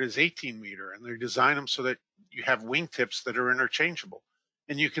standard is 18-meter, and they design them so that you have wingtips that are interchangeable.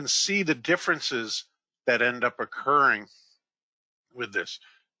 And you can see the differences that end up occurring with this.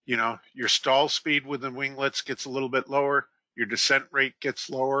 Your stall speed with the winglets gets a little bit lower, your descent rate gets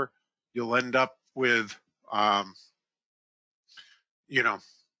lower, you'll end up with, a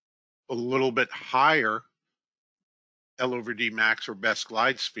little bit higher L over D max or best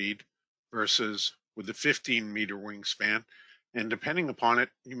glide speed versus with the 15-meter wingspan. And depending upon it,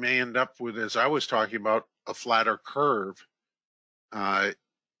 you may end up with, as I was talking about, a flatter curve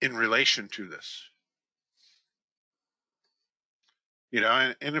in relation to this.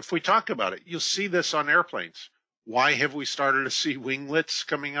 And if we talk about it, you'll see this on airplanes. Why have we started to see winglets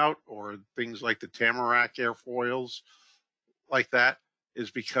coming out or things like the Tamarack airfoils like that?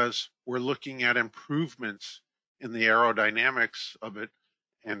 Is because we're looking at improvements in the aerodynamics of it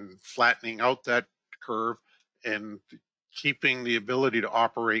and flattening out that curve and keeping the ability to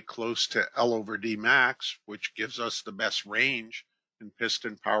operate close to L over D max, which gives us the best range in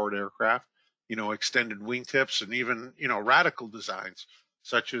piston powered aircraft, extended wingtips and even, radical designs.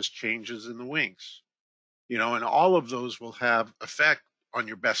 such as changes in the wings. And all of those will have effect on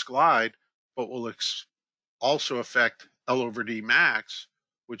your best glide, but will also affect L over D max,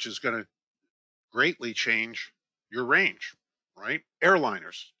 which is going to greatly change your range, right?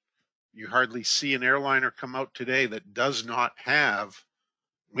 Airliners. You hardly see an airliner come out today that does not have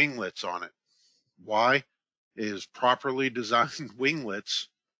winglets on it. Why? Is properly designed winglets,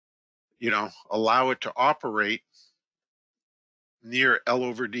 allow it to operate near L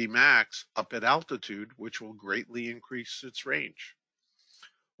over D max up at altitude, which will greatly increase its range.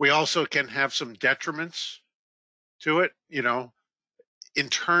 We also can have some detriments to it, in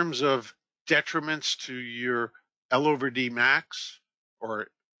terms of detriments to your L over D max or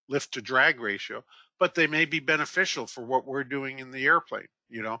lift to drag ratio, but they may be beneficial for what we're doing in the airplane.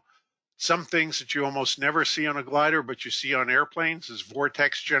 Some things that you almost never see on a glider, but you see on airplanes is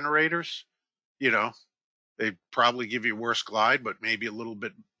vortex generators. They probably give you worse glide, but maybe a little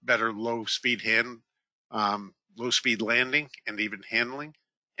bit better low speed landing and even handling.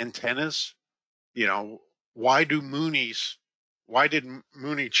 Antennas, why did Mooney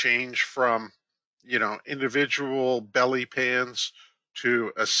change from, individual belly pans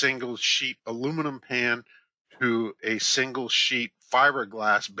to a single sheet aluminum pan to a single sheet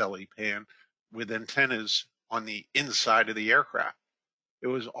fiberglass belly pan with antennas on the inside of the aircraft? It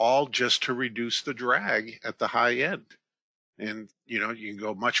was all just to reduce the drag at the high end. And, you can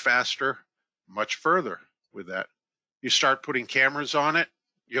go much faster, much further with that. You start putting cameras on it,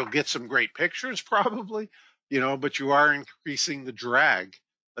 you'll get some great pictures probably, but you are increasing the drag,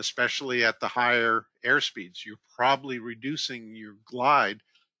 especially at the higher airspeeds. You're probably reducing your glide,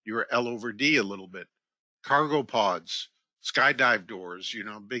 your L over D a little bit. Cargo pods, skydive doors,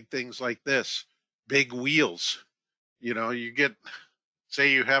 big things like this, big wheels. You get,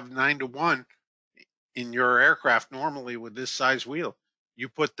 say you have 9-to-1 in your aircraft normally with this size wheel. You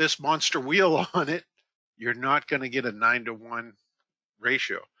put this monster wheel on it, you're not going to get a 9-to-1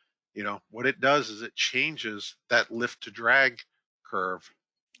 ratio. What it does is it changes that lift to drag curve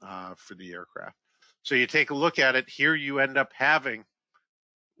for the aircraft. So you take a look at it here, you end up having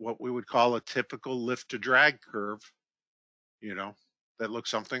what we would call a typical lift to drag curve, that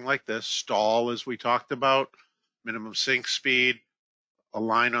looks something like this. Stall, as we talked about, minimum sink speed, a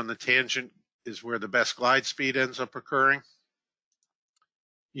line on the tangent is where the best glide speed ends up occurring.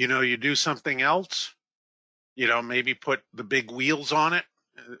 You do something else, maybe put the big wheels on it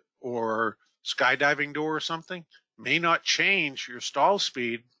or skydiving door or something, may not change your stall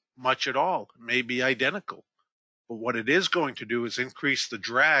speed much at all. It may be identical. But what it is going to do is increase the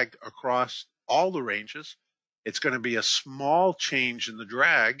drag across all the ranges. It's going to be a small change in the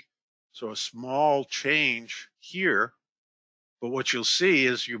drag, so a small change here. But what you'll see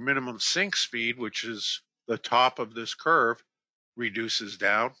is your minimum sink speed, which is the top of this curve, reduces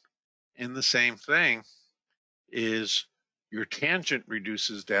down. And the same thing is your tangent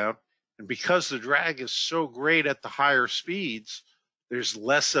reduces down. And because the drag is so great at the higher speeds, there's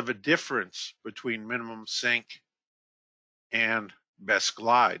less of a difference between minimum sink and best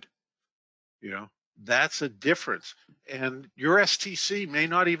glide. That's a difference. And your STC may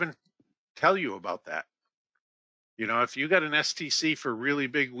not even tell you about that. If you got an STC for really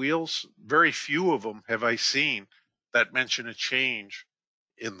big wheels, very few of them have I seen that mention a change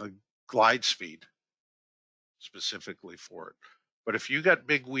in the glide speed specifically for it. But if you got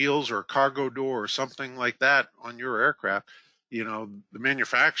big wheels or a cargo door or something like that on your aircraft, the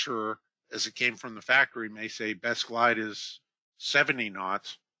manufacturer, as it came from the factory, may say best glide is 70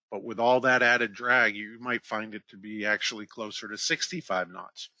 knots, but with all that added drag, you might find it to be actually closer to 65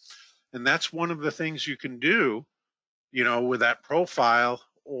 knots. And that's one of the things you can do, with that profile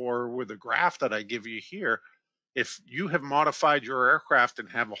or with the graph that I give you here. If you have modified your aircraft and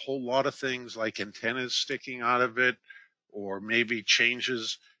have a whole lot of things like antennas sticking out of it, or maybe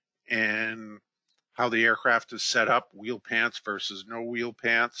changes in how the aircraft is set up, wheel pants versus no wheel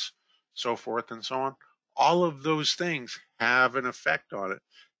pants, so forth and so on, all of those things have an effect on it.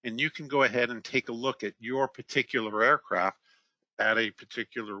 And you can go ahead and take a look at your particular aircraft at a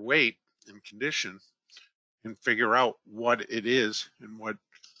particular weight and condition and figure out what it is and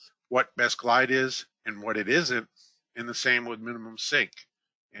what best glide is and what it isn't, and the same with minimum sink,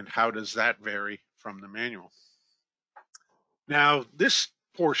 and how does that vary from the manual. Now, this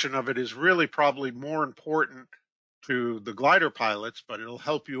portion of it is really probably more important to the glider pilots, but it'll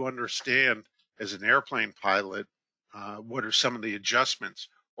help you understand as an airplane pilot what are some of the adjustments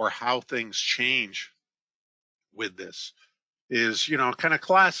or how things change with this. Is, kind of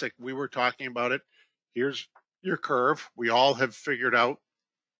classic. We were talking about it. Here's your curve. We all have figured out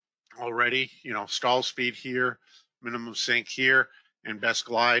already, stall speed here, minimum sink here, and best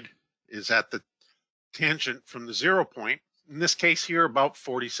glide is at the tangent from the 0 point. In this case here, about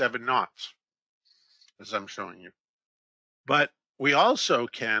 47 knots, as I'm showing you. But we also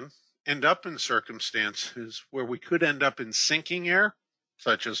can end up in circumstances where we could end up in sinking air,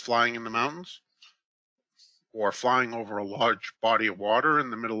 such as flying in the mountains or flying over a large body of water in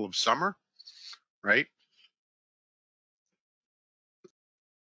the middle of summer, right?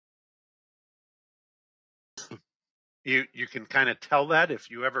 You can kind of tell that if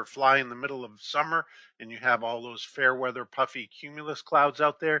you ever fly in the middle of summer and you have all those fair weather puffy cumulus clouds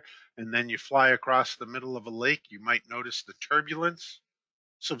out there, and then you fly across the middle of a lake, you might notice the turbulence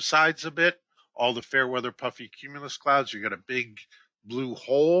subsides a bit. All the fair weather puffy cumulus clouds, you got a big blue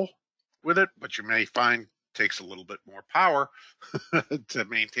hole with it, but you may find takes a little bit more power to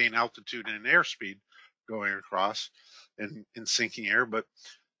maintain altitude and airspeed going across and in sinking air. But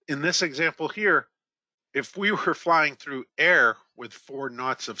in this example here, if we were flying through air with 4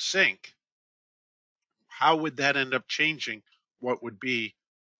 knots of sink, how would that end up changing what would be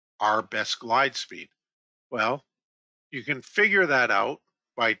our best glide speed? Well, you can figure that out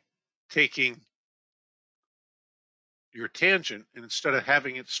by taking your tangent, and instead of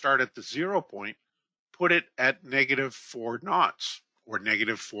having it start at the 0 point, put it at -4 knots or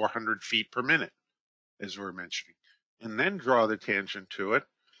 -400 feet per minute, as we're mentioning, and then draw the tangent to it.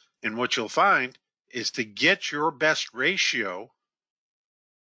 And what you'll find is to get your best ratio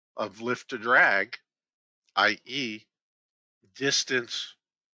of lift to drag, i.e. distance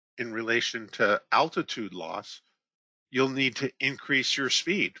in relation to altitude loss, you'll need to increase your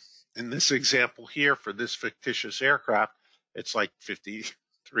speed. In this example here for this fictitious aircraft, it's like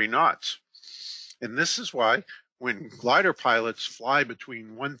 53 knots. And this is why when glider pilots fly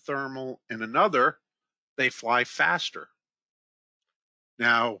between one thermal and another, they fly faster.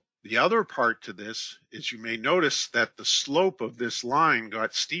 Now, the other part to this is you may notice that the slope of this line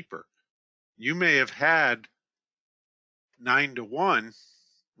got steeper. You may have had 9-to-1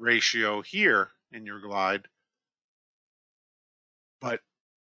 ratio here in your glide, but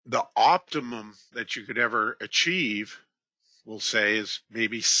the optimum that you could ever achieve, we'll say, is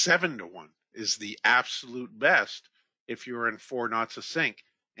maybe 7-to-1 is the absolute best if you're in 4 knots of sink.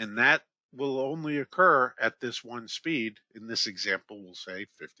 And that will only occur at this one speed. In this example, we'll say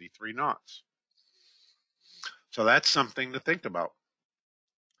 53 knots. So that's something to think about.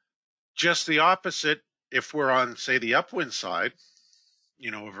 Just the opposite, if we're on, say, the upwind side,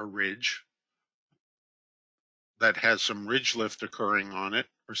 of a ridge that has some ridge lift occurring on it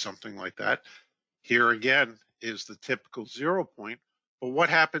or something like that. Here again is the typical 0 point. But what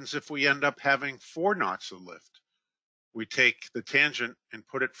happens if we end up having 4 knots of lift? We take the tangent and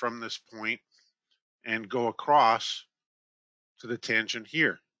put it from this point and go across to the tangent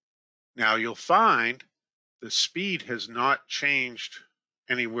here. Now you'll find the speed has not changed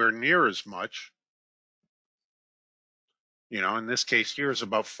anywhere near as much. In this case here is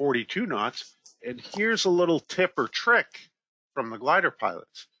about 42 knots. And here's a little tip or trick from the glider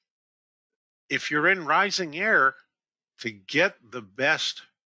pilots. If you're in rising air, to get the best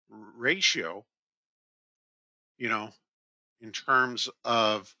ratio, in terms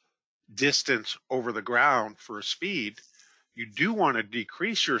of distance over the ground for a speed, you do want to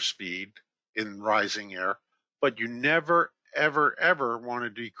decrease your speed in rising air, but you never, ever, ever want to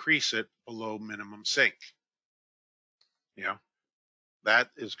decrease it below minimum sink.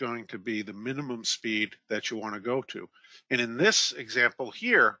 That is going to be the minimum speed that you want to go to. And in this example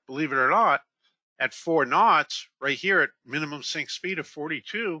here, believe it or not, at 4 knots, right here at minimum sink speed of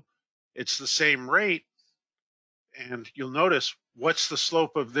 42, it's the same rate. And you'll notice, what's the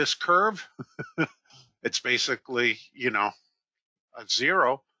slope of this curve? It's basically, a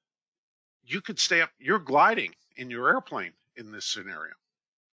 0. You could stay up, you're gliding in your airplane in this scenario.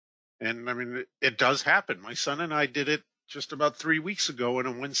 And I mean, it does happen. My son and I did it just about 3 weeks ago in a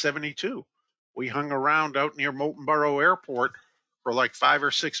 172. We hung around out near Moultonborough Airport for like 5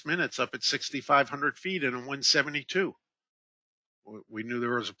 or 6 minutes up at 6,500 feet in a 172. We knew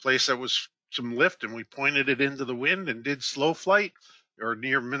there was a place that was some lift, and we pointed it into the wind and did slow flight or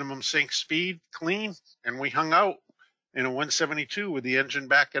near minimum sink speed, clean, and we hung out in a 172 with the engine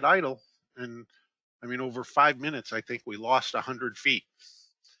back at idle. And I mean, over 5 minutes, I think we lost 100 feet.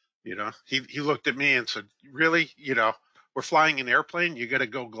 He looked at me and said, "Really? We're flying an airplane. You got to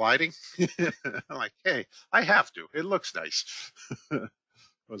go gliding?" I'm like, "Hey, I have to. It looks nice." It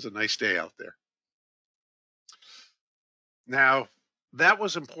was a nice day out there. Now, that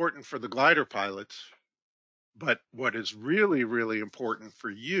was important for the glider pilots, but what is really, really important for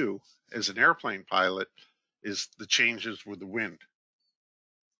you as an airplane pilot is the changes with the wind.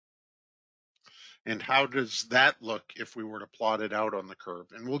 And how does that look if we were to plot it out on the curve?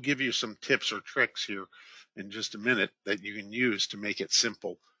 And we'll give you some tips or tricks here in just a minute that you can use to make it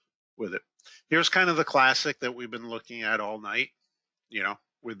simple with it. Here's kind of the classic that we've been looking at all night, you know,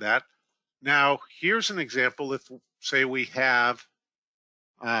 with that. Now, here's an example. If, say, we have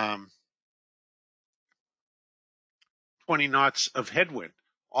 20 knots of headwind,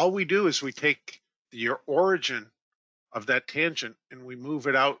 all we do is we take the origin of that tangent and we move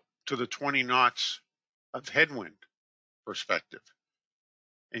it out to the 20 knots of headwind perspective.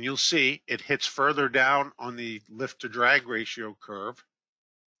 And you'll see it hits further down on the lift to drag ratio curve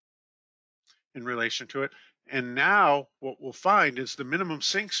in relation to it. And now what we'll find is the minimum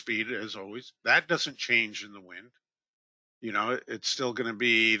sink speed, as always, that doesn't change in the wind. You know, it's still going to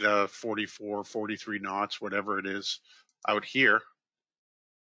be the 44, 43 knots, whatever it is out here.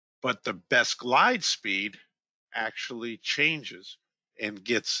 But the best glide speed actually changes and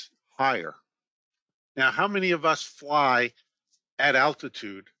gets higher. Now, how many of us fly at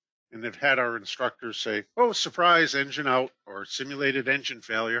altitude and have had our instructors say, oh, surprise, engine out, or simulated engine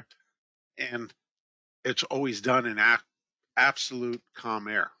failure, and it's always done in absolute calm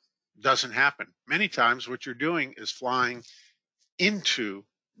air? Doesn't happen. Many times what you're doing is flying into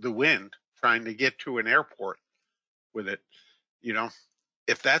the wind, trying to get to an airport with it. You know,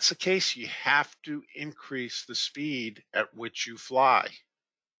 if that's the case, you have to increase the speed at which you fly.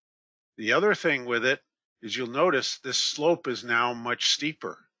 The other thing with it is you'll notice this slope is now much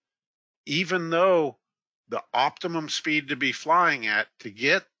steeper. Even though the optimum speed to be flying at to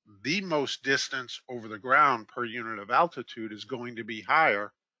get the most distance over the ground per unit of altitude is going to be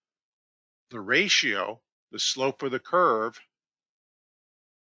higher, the ratio, the slope of the curve,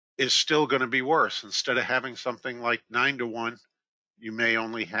 is still going to be worse. Instead of having something like 9-to-1, you may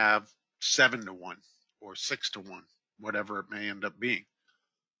only have 7-to-1 or 6-to-1, whatever it may end up being.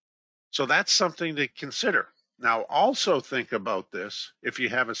 So that's something to consider. Now, also think about this if you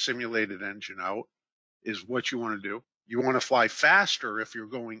have a simulated engine out, is what you want to do. You want to fly faster if you're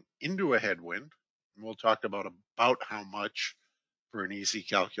going into a headwind. And we'll talk about how much for an easy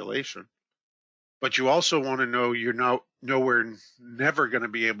calculation. But you also want to know you're nowhere never going to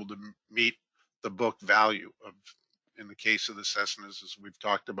be able to meet the book value of, in the case of the Cessnas, as we've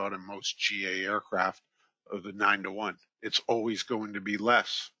talked about in most GA aircraft, of the 9-to-1. It's always going to be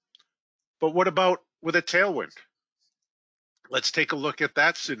less. But what about with a tailwind? Let's take a look at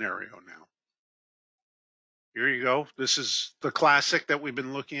that scenario now. Here you go. This is the classic that we've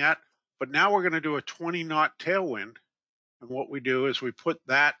been looking at. But now we're going to do a 20-knot tailwind. And what we do is we put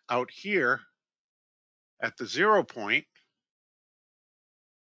that out here at the 0 point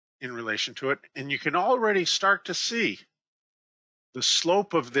in relation to it. And you can already start to see the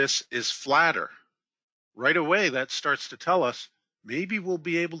slope of this is flatter. Right away, that starts to tell us maybe we'll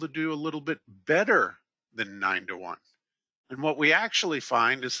be able to do a little bit better than 9-to-1. And what we actually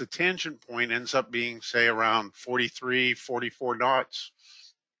find is the tangent point ends up being, say, around 43, 44 knots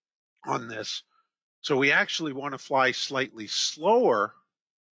on this. So we actually want to fly slightly slower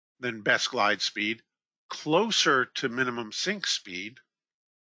than best glide speed, closer to minimum sink speed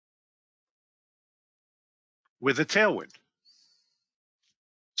with a tailwind.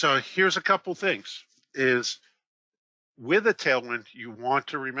 So here's a couple things. Is with a tailwind, you want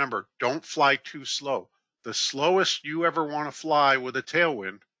to remember, don't fly too slow. The slowest you ever want to fly with a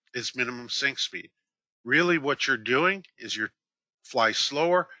tailwind is minimum sink speed. Really what you're doing is you fly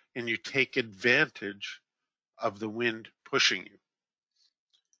slower and you take advantage of the wind pushing you.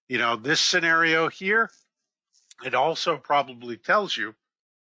 You know, this scenario here, it also probably tells you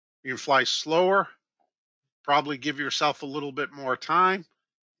you fly slower, probably give yourself a little bit more time,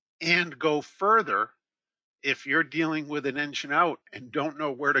 and go further if you're dealing with an engine out and don't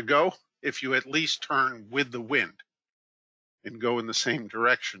know where to go, if you at least turn with the wind and go in the same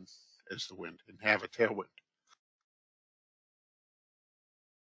direction as the wind and have a tailwind.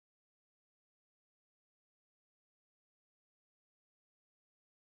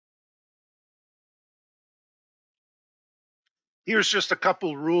 Here's just a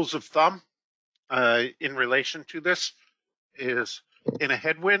couple rules of thumb in relation to this. Is in a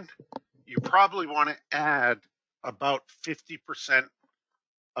headwind, you probably want to add about 50%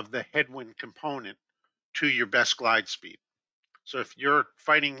 of the headwind component to your best glide speed. So if you're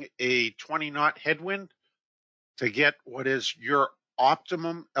fighting a 20-knot headwind, to get what is your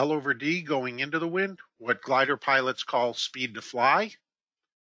optimum L over D going into the wind, what glider pilots call speed to fly,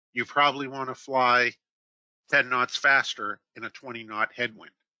 you probably want to fly 10 knots faster in a 20-knot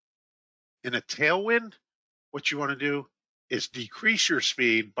headwind. In a tailwind, what you want to do is decrease your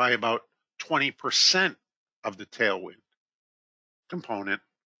speed by about 20% of the tailwind component,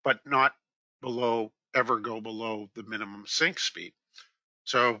 but not ever go below the minimum sink speed.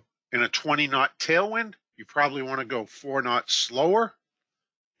 So in a 20 knot tailwind, you probably want to go 4 knots slower.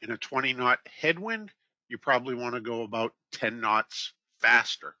 In a 20 knot headwind, you probably want to go about 10 knots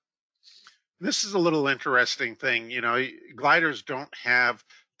faster. This is a little interesting thing. You know, gliders don't have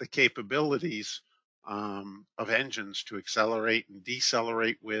the capabilities of engines to accelerate and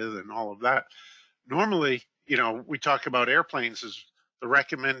decelerate with and all of that. Normally, you know, we talk about airplanes as the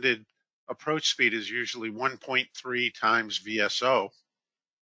recommended approach speed is usually 1.3 times VSO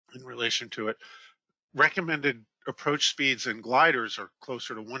in relation to it. Recommended approach speeds in gliders are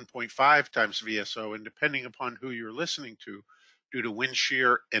closer to 1.5 times VSO, and depending upon who you're listening to, due to wind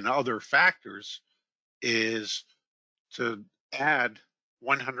shear and other factors, is to add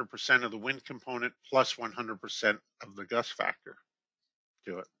 100% of the wind component plus 100% of the gust factor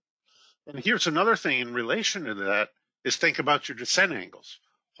to it. And here's another thing in relation to that is think about your descent angles.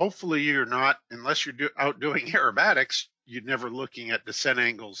 Hopefully you're not, unless you're out doing aerobatics, you're never looking at descent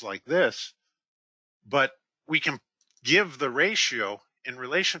angles like this, but we can give the ratio in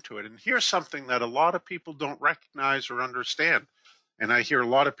relation to it. And here's something that a lot of people don't recognize or understand. And I hear a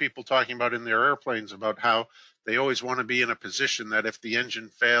lot of people talking about in their airplanes about how they always want to be in a position that if the engine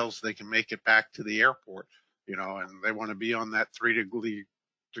fails, they can make it back to the airport, you know, and they want to be on that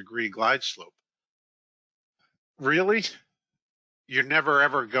 3-degree glide slope. Really? You're never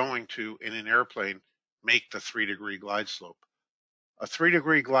ever going to, in an airplane, make the 3-degree glide slope. A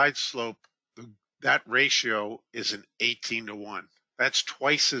 3-degree glide slope, that ratio is an 18-to-1. That's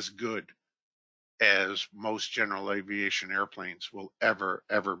twice as good as most general aviation airplanes will ever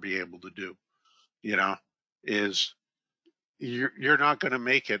be able to do. You know, is you're not going to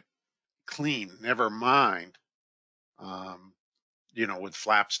make it clean, never mind, you know, with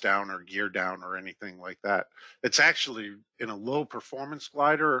flaps down or gear down or anything like that. It's actually, in a low performance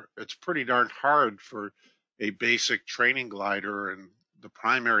glider, it's pretty darn hard for a basic training glider and the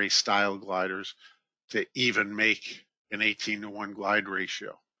primary style gliders to even make an 18-to-1 glide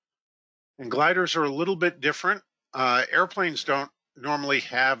ratio. And gliders are a little bit different. Airplanes don't normally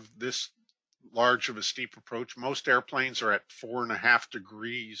have this large of a steep approach. Most airplanes are at 4.5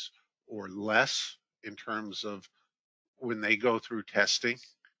 degrees or less in terms of when they go through testing.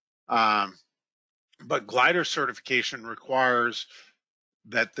 But glider certification requires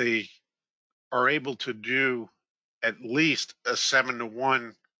that they are able to do at least a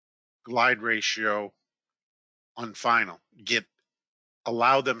 7-to-1 glide ratio on final,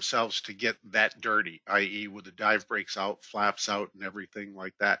 allow themselves to get that dirty, i.e. with the dive brakes out, flaps out, and everything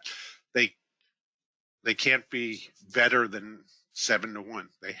like that. They can't be better than 7-to-1.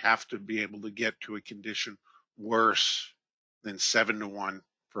 They have to be able to get to a condition worse than 7-to-1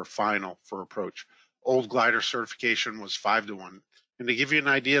 for final for approach. Old glider certification was 5-to-1. And to give you an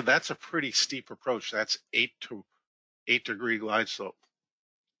idea, that's a pretty steep approach. That's 8-degree glide slope.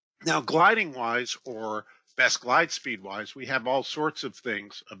 Now, gliding wise, or best glide speed wise, we have all sorts of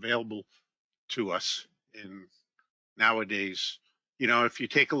things available to us in nowadays. You know, if you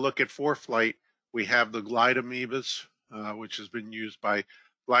take a look at ForeFlight, we have the glide amoebas, which has been used by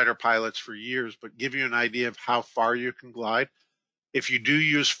glider pilots for years, but give you an idea of how far you can glide. If you do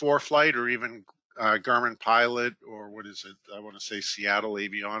use ForeFlight or even Garmin Pilot, or what is it? I want to say Seattle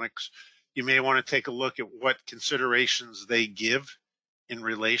Avionics, you may want to take a look at what considerations they give in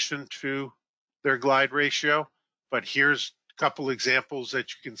relation to their glide ratio. But here's a couple examples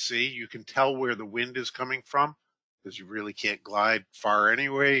that you can see. You can tell where the wind is coming from because you really can't glide far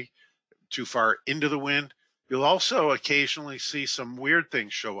anyway, too far into the wind. You'll also occasionally see some weird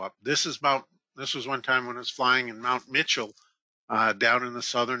things show up. This was one time when I was flying in Mount Mitchell down in the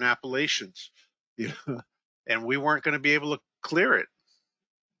southern Appalachians, you know, and we weren't going to be able to clear it,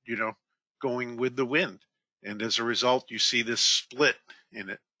 you know, going with the wind. And as a result, you see this split in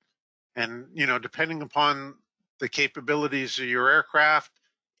it. And, you know, depending upon the capabilities of your aircraft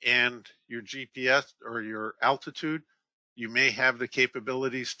and your GPS or your altitude, you may have the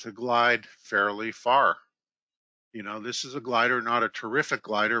capabilities to glide fairly far. You know, this is a glider, not a terrific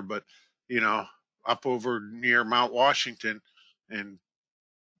glider, but, you know, up over near Mount Washington and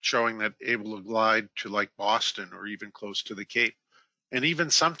showing that able to glide to like Boston or even close to the Cape. And even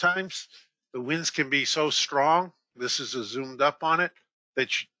sometimes the winds can be so strong, this is a zoomed up on it, that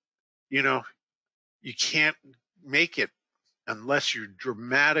you know, you can't make it unless you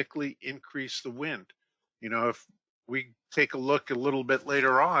dramatically increase the wind. You know, if we take a look a little bit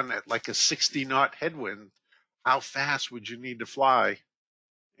later on at like a 60 knot headwind, how fast would you need to fly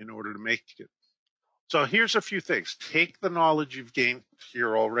in order to make it? So here's a few things. Take the knowledge you've gained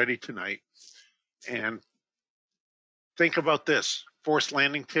here already tonight and think about this. Forced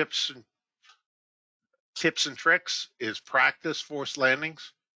landing tips tips and tricks is practice forced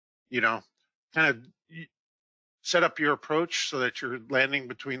landings. You know, kind of set up your approach so that you're landing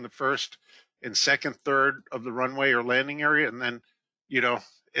between the first and second third of the runway or landing area, and then, you know,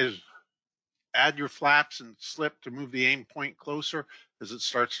 add your flaps and slip to move the aim point closer as it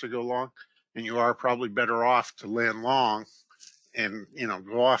starts to go long. And you are probably better off to land long and, you know,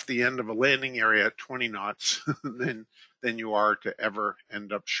 go off the end of a landing area at 20 knots than you are to ever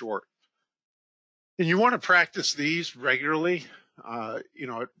end up short. And you want to practice these regularly. You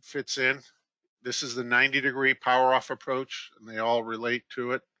know, it fits in. This is the 90-degree power off approach, and they all relate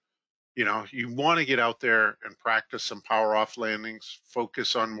to it. You know, you want to get out there and practice some power off landings,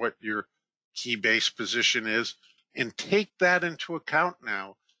 focus on what your key base position is, and take that into account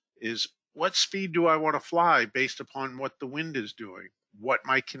now. Is what speed do I want to fly based upon what the wind is doing, what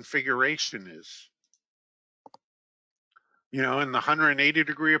my configuration is. You know, and the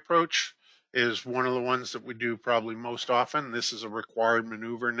 180-degree approach is one of the ones that we do probably most often. This is a required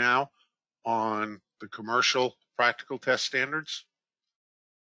maneuver now on the commercial practical test standards.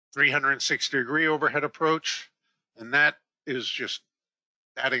 360-degree overhead approach, and that is just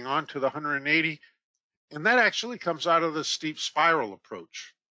adding on to the 180, and that actually comes out of the steep spiral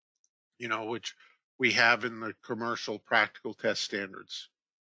approach, you know, which we have in the commercial practical test standards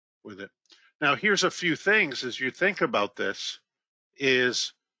with it. Now, here's a few things as you think about this,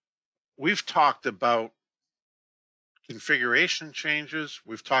 is we've talked about configuration changes,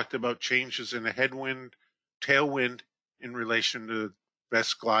 we've talked about changes in the headwind, tailwind in relation to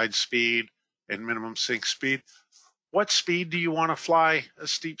best glide speed and minimum sink speed. What speed do you want to fly a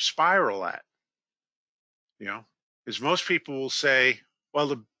steep spiral at? You know, because most people will say, well,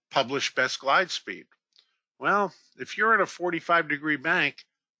 the published best glide speed. Well, if you're in a 45-degree bank,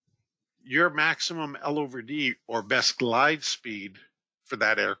 your maximum L over D or best glide speed for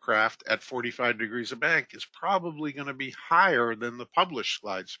that aircraft at 45 degrees of bank is probably going to be higher than the published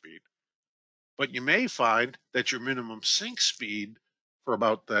glide speed. But you may find that your minimum sink speed for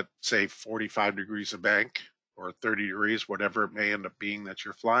about that, say, 45 degrees of bank or 30 degrees, whatever it may end up being that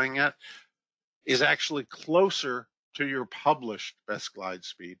you're flying at, is actually closer to your published best glide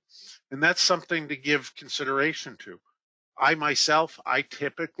speed. And that's something to give consideration to. I myself, I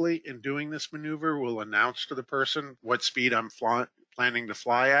typically, in doing this maneuver, will announce to the person what speed I'm planning to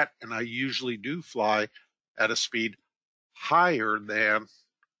fly at, and I usually do fly at a speed higher than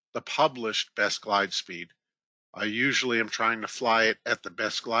the published best glide speed. I usually am trying to fly it at the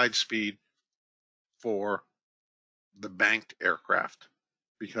best glide speed for the banked aircraft,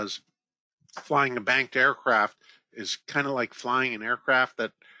 because flying a banked aircraft is kind of like flying an aircraft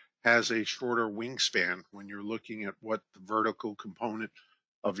that has a shorter wingspan when you're looking at what the vertical component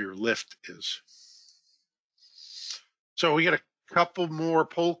of your lift is. So we got a couple more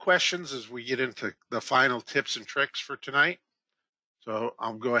poll questions as we get into the final tips and tricks for tonight. So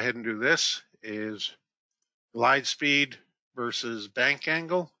I'll go ahead and do this, is glide speed versus bank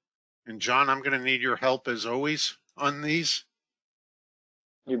angle. And John, I'm going to need your help as always on these.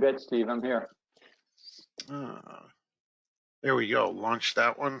 You bet, Steve, I'm here. There we go, launch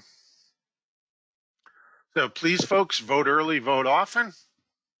that one. So please, folks, vote early, vote often.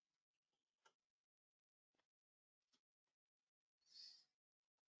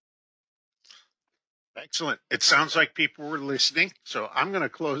 Excellent. It sounds like people were listening, so I'm going to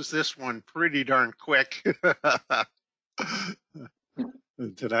close this one pretty darn quick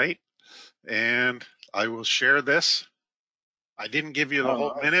tonight, and I will share this. I didn't give you the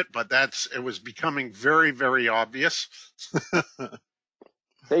whole minute, but it was becoming very, very obvious.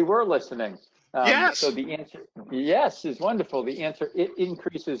 They were listening. Yes. So the answer, yes, is wonderful. The answer, it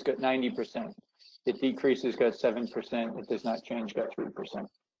increases, got 90%. It decreases, got 7%. It does not change, got 3%.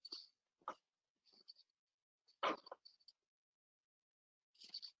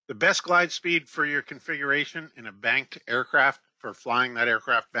 The best glide speed for your configuration in a banked aircraft, for flying that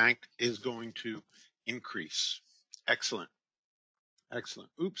aircraft banked, is going to increase. Excellent. Excellent.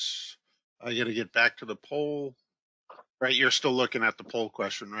 Oops. I got to get back to the poll. Right, you're still looking at the poll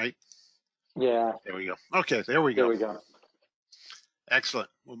question, right? Yeah. There we go. Okay, there we go. There we go. Excellent.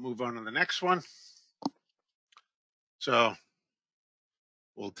 We'll move on to the next one. So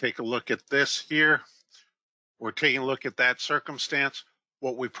we'll take a look at this here. We're taking a look at that circumstance.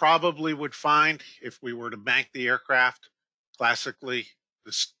 What we probably would find if we were to bank the aircraft, classically,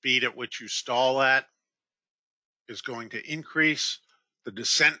 the speed at which you stall at is going to increase. The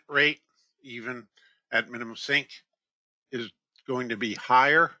descent rate, even at minimum sink, is going to be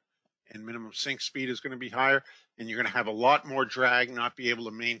higher, and minimum sink speed is going to be higher, and you're going to have a lot more drag, not be able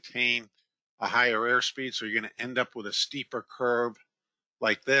to maintain a higher airspeed, so you're going to end up with a steeper curve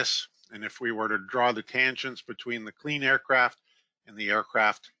like this. and if we were to draw the tangents between the clean aircraft and the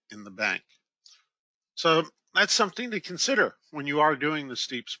aircraft in the bank. So that's something to consider when you are doing the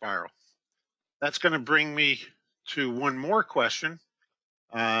steep spiral. That's going to bring me to one more question.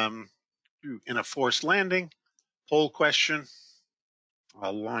 In a forced landing, poll question.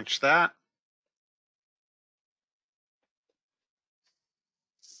 I'll launch that.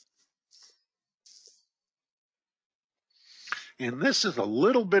 And this is a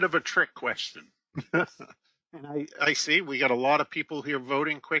little bit of a trick question. And I see we got a lot of people here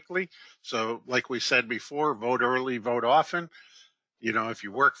voting quickly. So like we said before, vote early, vote often. You know, if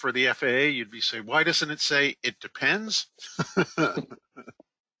you work for the FAA, you'd be saying, why doesn't it say it depends?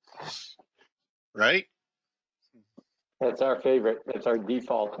 Right? That's our favorite. That's our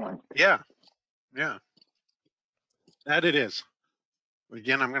default one. Yeah, yeah. That it is.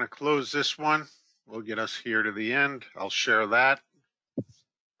 Again, I'm going to close this one. We'll get us here to the end. I'll share that.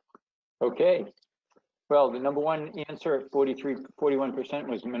 Okay. Well, the number one answer at 41%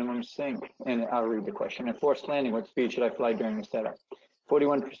 was minimum sink. And I'll read the question. At forced landing, what speed should I fly during the setup?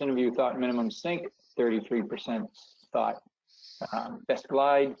 41% of you thought minimum sink, 33% thought best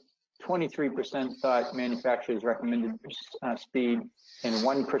glide, 23% thought manufacturer's recommended speed, and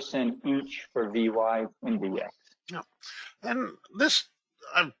 1% each for VY and VX. Yeah. And this,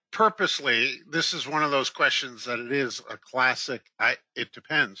 purposely, this is one of those questions that it is a classic, it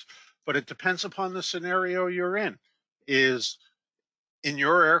depends. But it depends upon the scenario you're in. Is in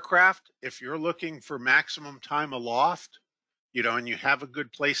your aircraft, if you're looking for maximum time aloft, you know, and you have a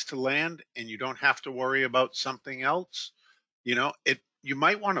good place to land and you don't have to worry about something else, you know, you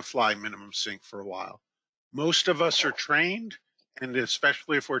might want to fly minimum sink for a while. Most of us are trained, and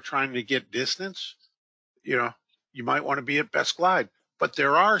especially if we're trying to get distance, you know, you might want to be at best glide. But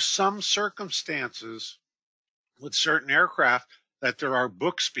there are some circumstances with certain aircraft that there are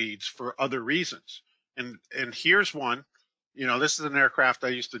book speeds for other reasons. And here's one. You know, this is an aircraft I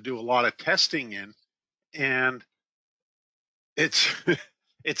used to do a lot of testing in, and it's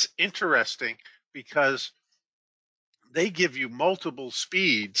it's interesting because they give you multiple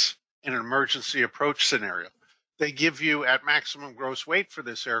speeds in an emergency approach scenario. They give you, at maximum gross weight for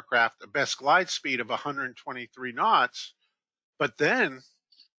this aircraft, a best glide speed of 123 knots. But then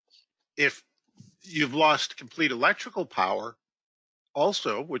if you've lost complete electrical power,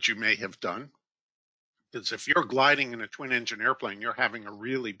 also, which you may have done, because if you're gliding in a twin engine airplane, you're having a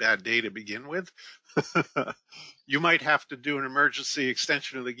really bad day to begin with. You might have to do an emergency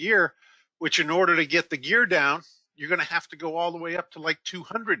extension of the gear, which in order to get the gear down, you're going to have to go all the way up to like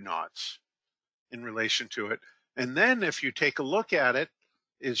 200 knots in relation to it. And then if you take a look at it,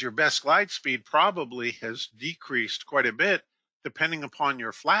 is your best glide speed probably has decreased quite a bit. Depending upon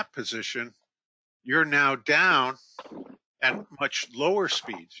your flap position, you're now down at much lower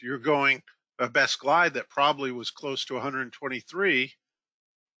speeds. You're going a best glide that probably was close to 123,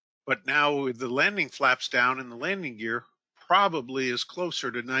 but now with the landing flaps down and the landing gear probably is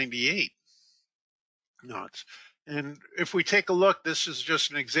closer to 98 knots. And if we take a look, this is just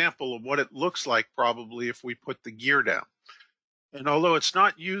an example of what it looks like probably if we put the gear down. And although it's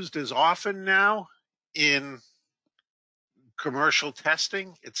not used as often now in commercial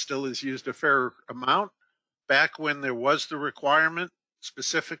testing, it still is used a fair amount. Back when there was the requirement,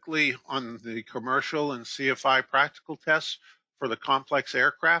 specifically on the commercial and CFI practical tests for the complex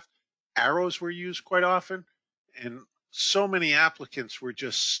aircraft, arrows were used quite often, and so many applicants were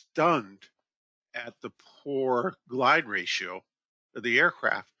just stunned at the poor glide ratio of the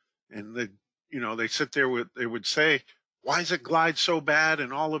aircraft. And they sit there they would say, why does it glide so bad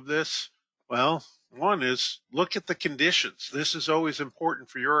and all of this? Well, one is look at the conditions. This is always important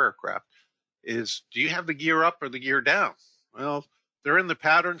for your aircraft. Is do you have the gear up or the gear down? Well, they're in the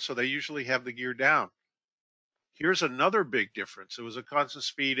pattern, so they usually have the gear down. Here's another big difference. It was a constant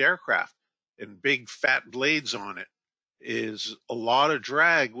speed aircraft and big fat blades on it. Is a lot of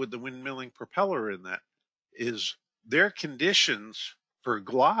drag with the windmilling propeller in that. Is their conditions for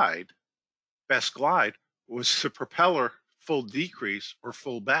glide, best glide, was the propeller full decrease or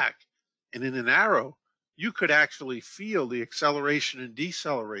full back. And in an arrow, you could actually feel the acceleration and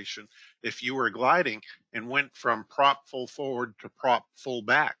deceleration if you were gliding and went from prop full forward to prop full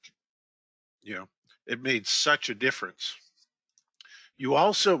back. You know, it made such a difference. You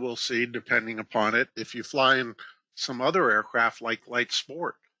also will see, depending upon it, if you fly in some other aircraft like light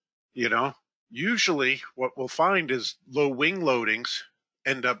sport, you know, usually what we'll find is low wing loadings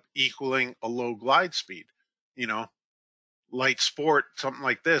end up equaling a low glide speed. You know, light sport, something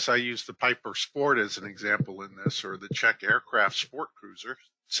like this, I use the Piper Sport as an example in this, or the Czech aircraft Sport Cruiser,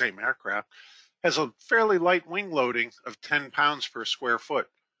 same aircraft, has a fairly light wing loading of 10 pounds per square foot.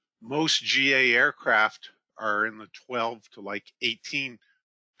 Most GA aircraft are in the 12 to like 18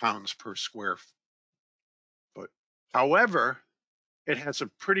 pounds per square foot. However, it has a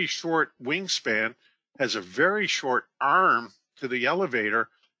pretty short wingspan, has a very short arm to the elevator,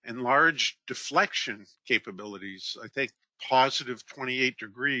 and large deflection capabilities. I think positive 28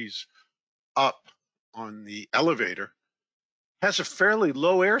 degrees up on the elevator. Has a fairly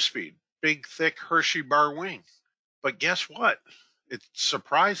low airspeed, big, thick Hershey bar wing. But guess what? It's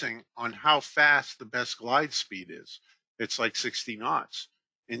surprising on how fast the best glide speed is. It's like 60 knots.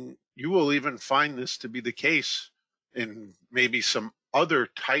 And you will even find this to be the case in maybe some other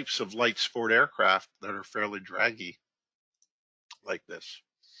types of light sport aircraft that are fairly draggy like this.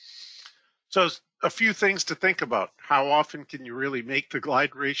 So a few things to think about. How often can you really make the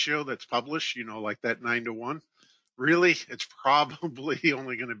glide ratio that's published, you know, like that 9-to-1? Really, it's probably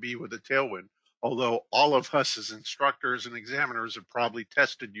only going to be with a tailwind, although all of us as instructors and examiners have probably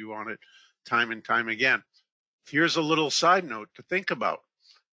tested you on it time and time again. Here's a little side note to think about.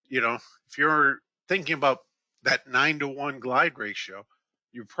 You know, if you're thinking about that 9-to-1 glide ratio,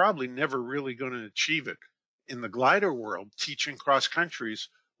 you're probably never really going to achieve it. In the glider world, teaching cross countries,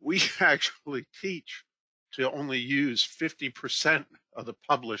 we actually teach to only use 50% of the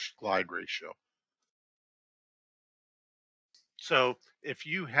published glide ratio. So if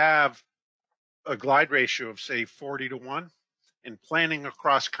you have a glide ratio of say 40-to-1 and planning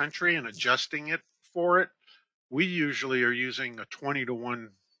across country and adjusting it for it, we usually are using a 20-to-1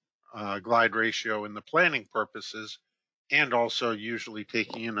 glide ratio in the planning purposes, and also usually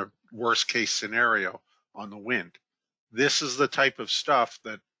taking in a worst case scenario on the wind. This is the type of stuff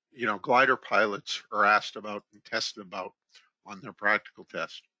that, you know, glider pilots are asked about and tested about on their practical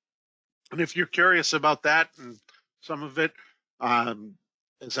test. And if you're curious about that and some of it,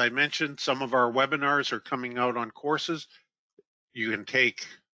 as I mentioned, some of our webinars are coming out on courses. You can take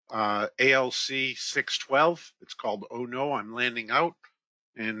ALC 612. It's called Oh No, I'm Landing Out.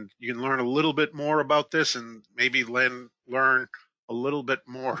 And you can learn a little bit more about this and maybe learn a little bit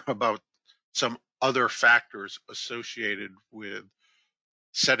more about some other factors associated with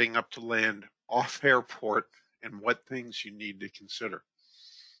setting up to land off airport and what things you need to consider.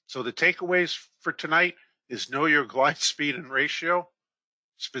 So the takeaways for tonight is know your glide speed and ratio.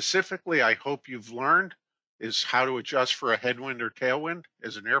 Specifically, I hope you've learned is how to adjust for a headwind or tailwind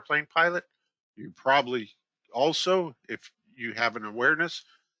as an airplane pilot. You probably also, if you have an awareness,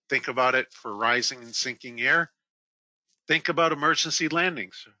 think about it for rising and sinking air. Think about emergency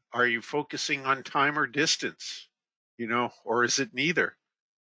landings. Are you focusing on time or distance? You know, or is it neither?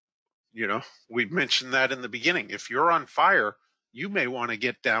 You know, we mentioned that in the beginning. If you're on fire, you may want to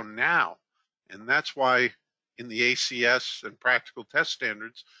get down now. And that's why in the ACS and practical test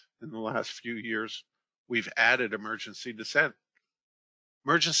standards in the last few years, we've added emergency descent.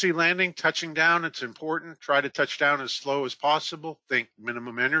 Emergency landing, touching down, it's important. Try to touch down as slow as possible. Think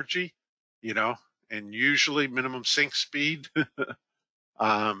minimum energy, you know, and usually minimum sink speed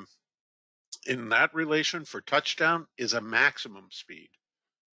in that relation for touchdown is a maximum speed.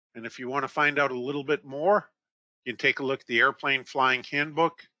 And if you want to find out a little bit more, you can take a look at the Airplane Flying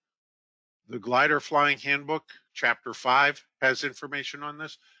Handbook. The Glider Flying Handbook, Chapter 5, has information on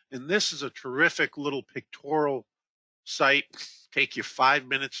this. And this is a terrific little pictorial site. Take you 5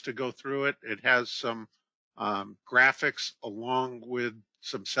 minutes to go through it. It has some graphics along with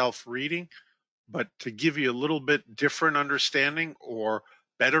some self-reading. But to give you a little bit different understanding or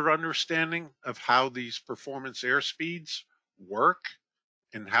better understanding of how these performance airspeeds work,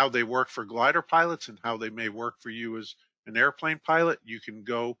 and how they work for glider pilots and how they may work for you as an airplane pilot, you can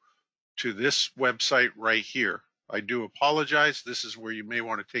go to this website right here. I do apologize. This is where you may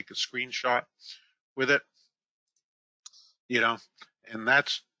want to take a screenshot with it, you know, and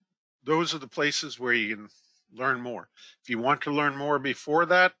those are the places where you can learn more. If you want to learn more before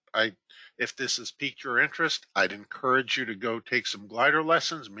that, if this has piqued your interest, I'd encourage you to go take some glider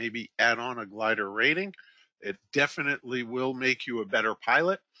lessons, maybe add on a glider rating. It definitely will make you a better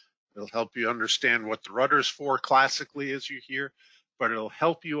pilot. It'll help you understand what the rudder's for classically, as you hear, but it'll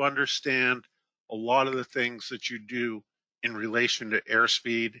help you understand a lot of the things that you do in relation to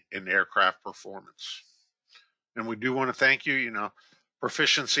airspeed and aircraft performance. And we do want to thank you, you know,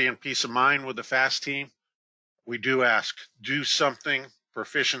 proficiency and peace of mind with the FAASTeam. We do ask, do something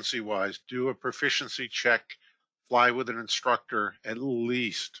proficiency-wise, do a proficiency check, fly with an instructor at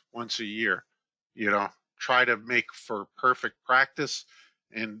least once a year, you know, try to make for perfect practice.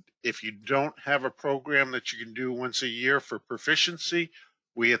 And if you don't have a program that you can do once a year for proficiency,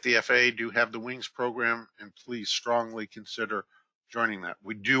 we at the FAA do have the Wings program, and please strongly consider joining that.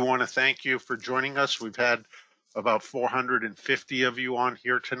 We do want to thank you for joining us. We've had about 450 of you on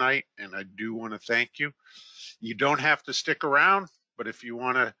here tonight, and I do want to thank you. You don't have to stick around, but if you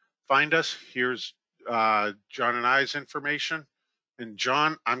want to find us, here's John and I's information. And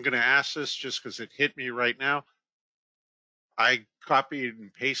John, I'm going to ask this just because it hit me right now. I copied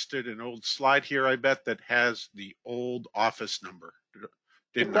and pasted an old slide here, I bet, that has the old office number.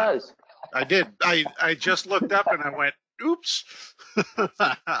 Didn't It does. I did. I just looked up and I went, oops.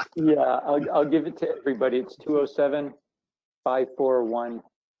 Yeah, I'll give it to everybody. It's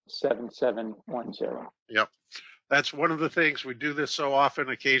 207-541-7710. Yep. That's one of the things. We do this so often.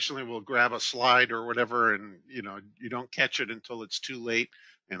 Occasionally we'll grab a slide or whatever, and you know, you don't catch it until it's too late.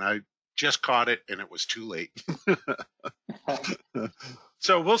 And I just caught it and it was too late.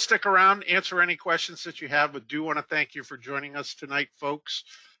 So we'll stick around, answer any questions that you have, but do want to thank you for joining us tonight, folks.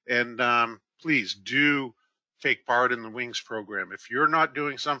 And please do take part in the Wings program. If you're not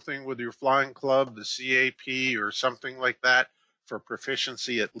doing something with your flying club, the CAP, or something like that for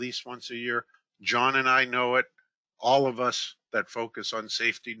proficiency at least once a year, John and I know it. All of us that focus on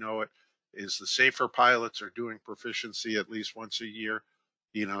safety know it, is the safer pilots are doing proficiency at least once a year.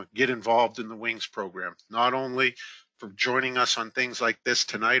 You know, get involved in the Wings program, not only for joining us on things like this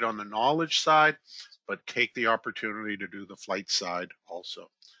tonight on the knowledge side, but take the opportunity to do the flight side also.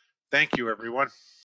 Thank you, everyone.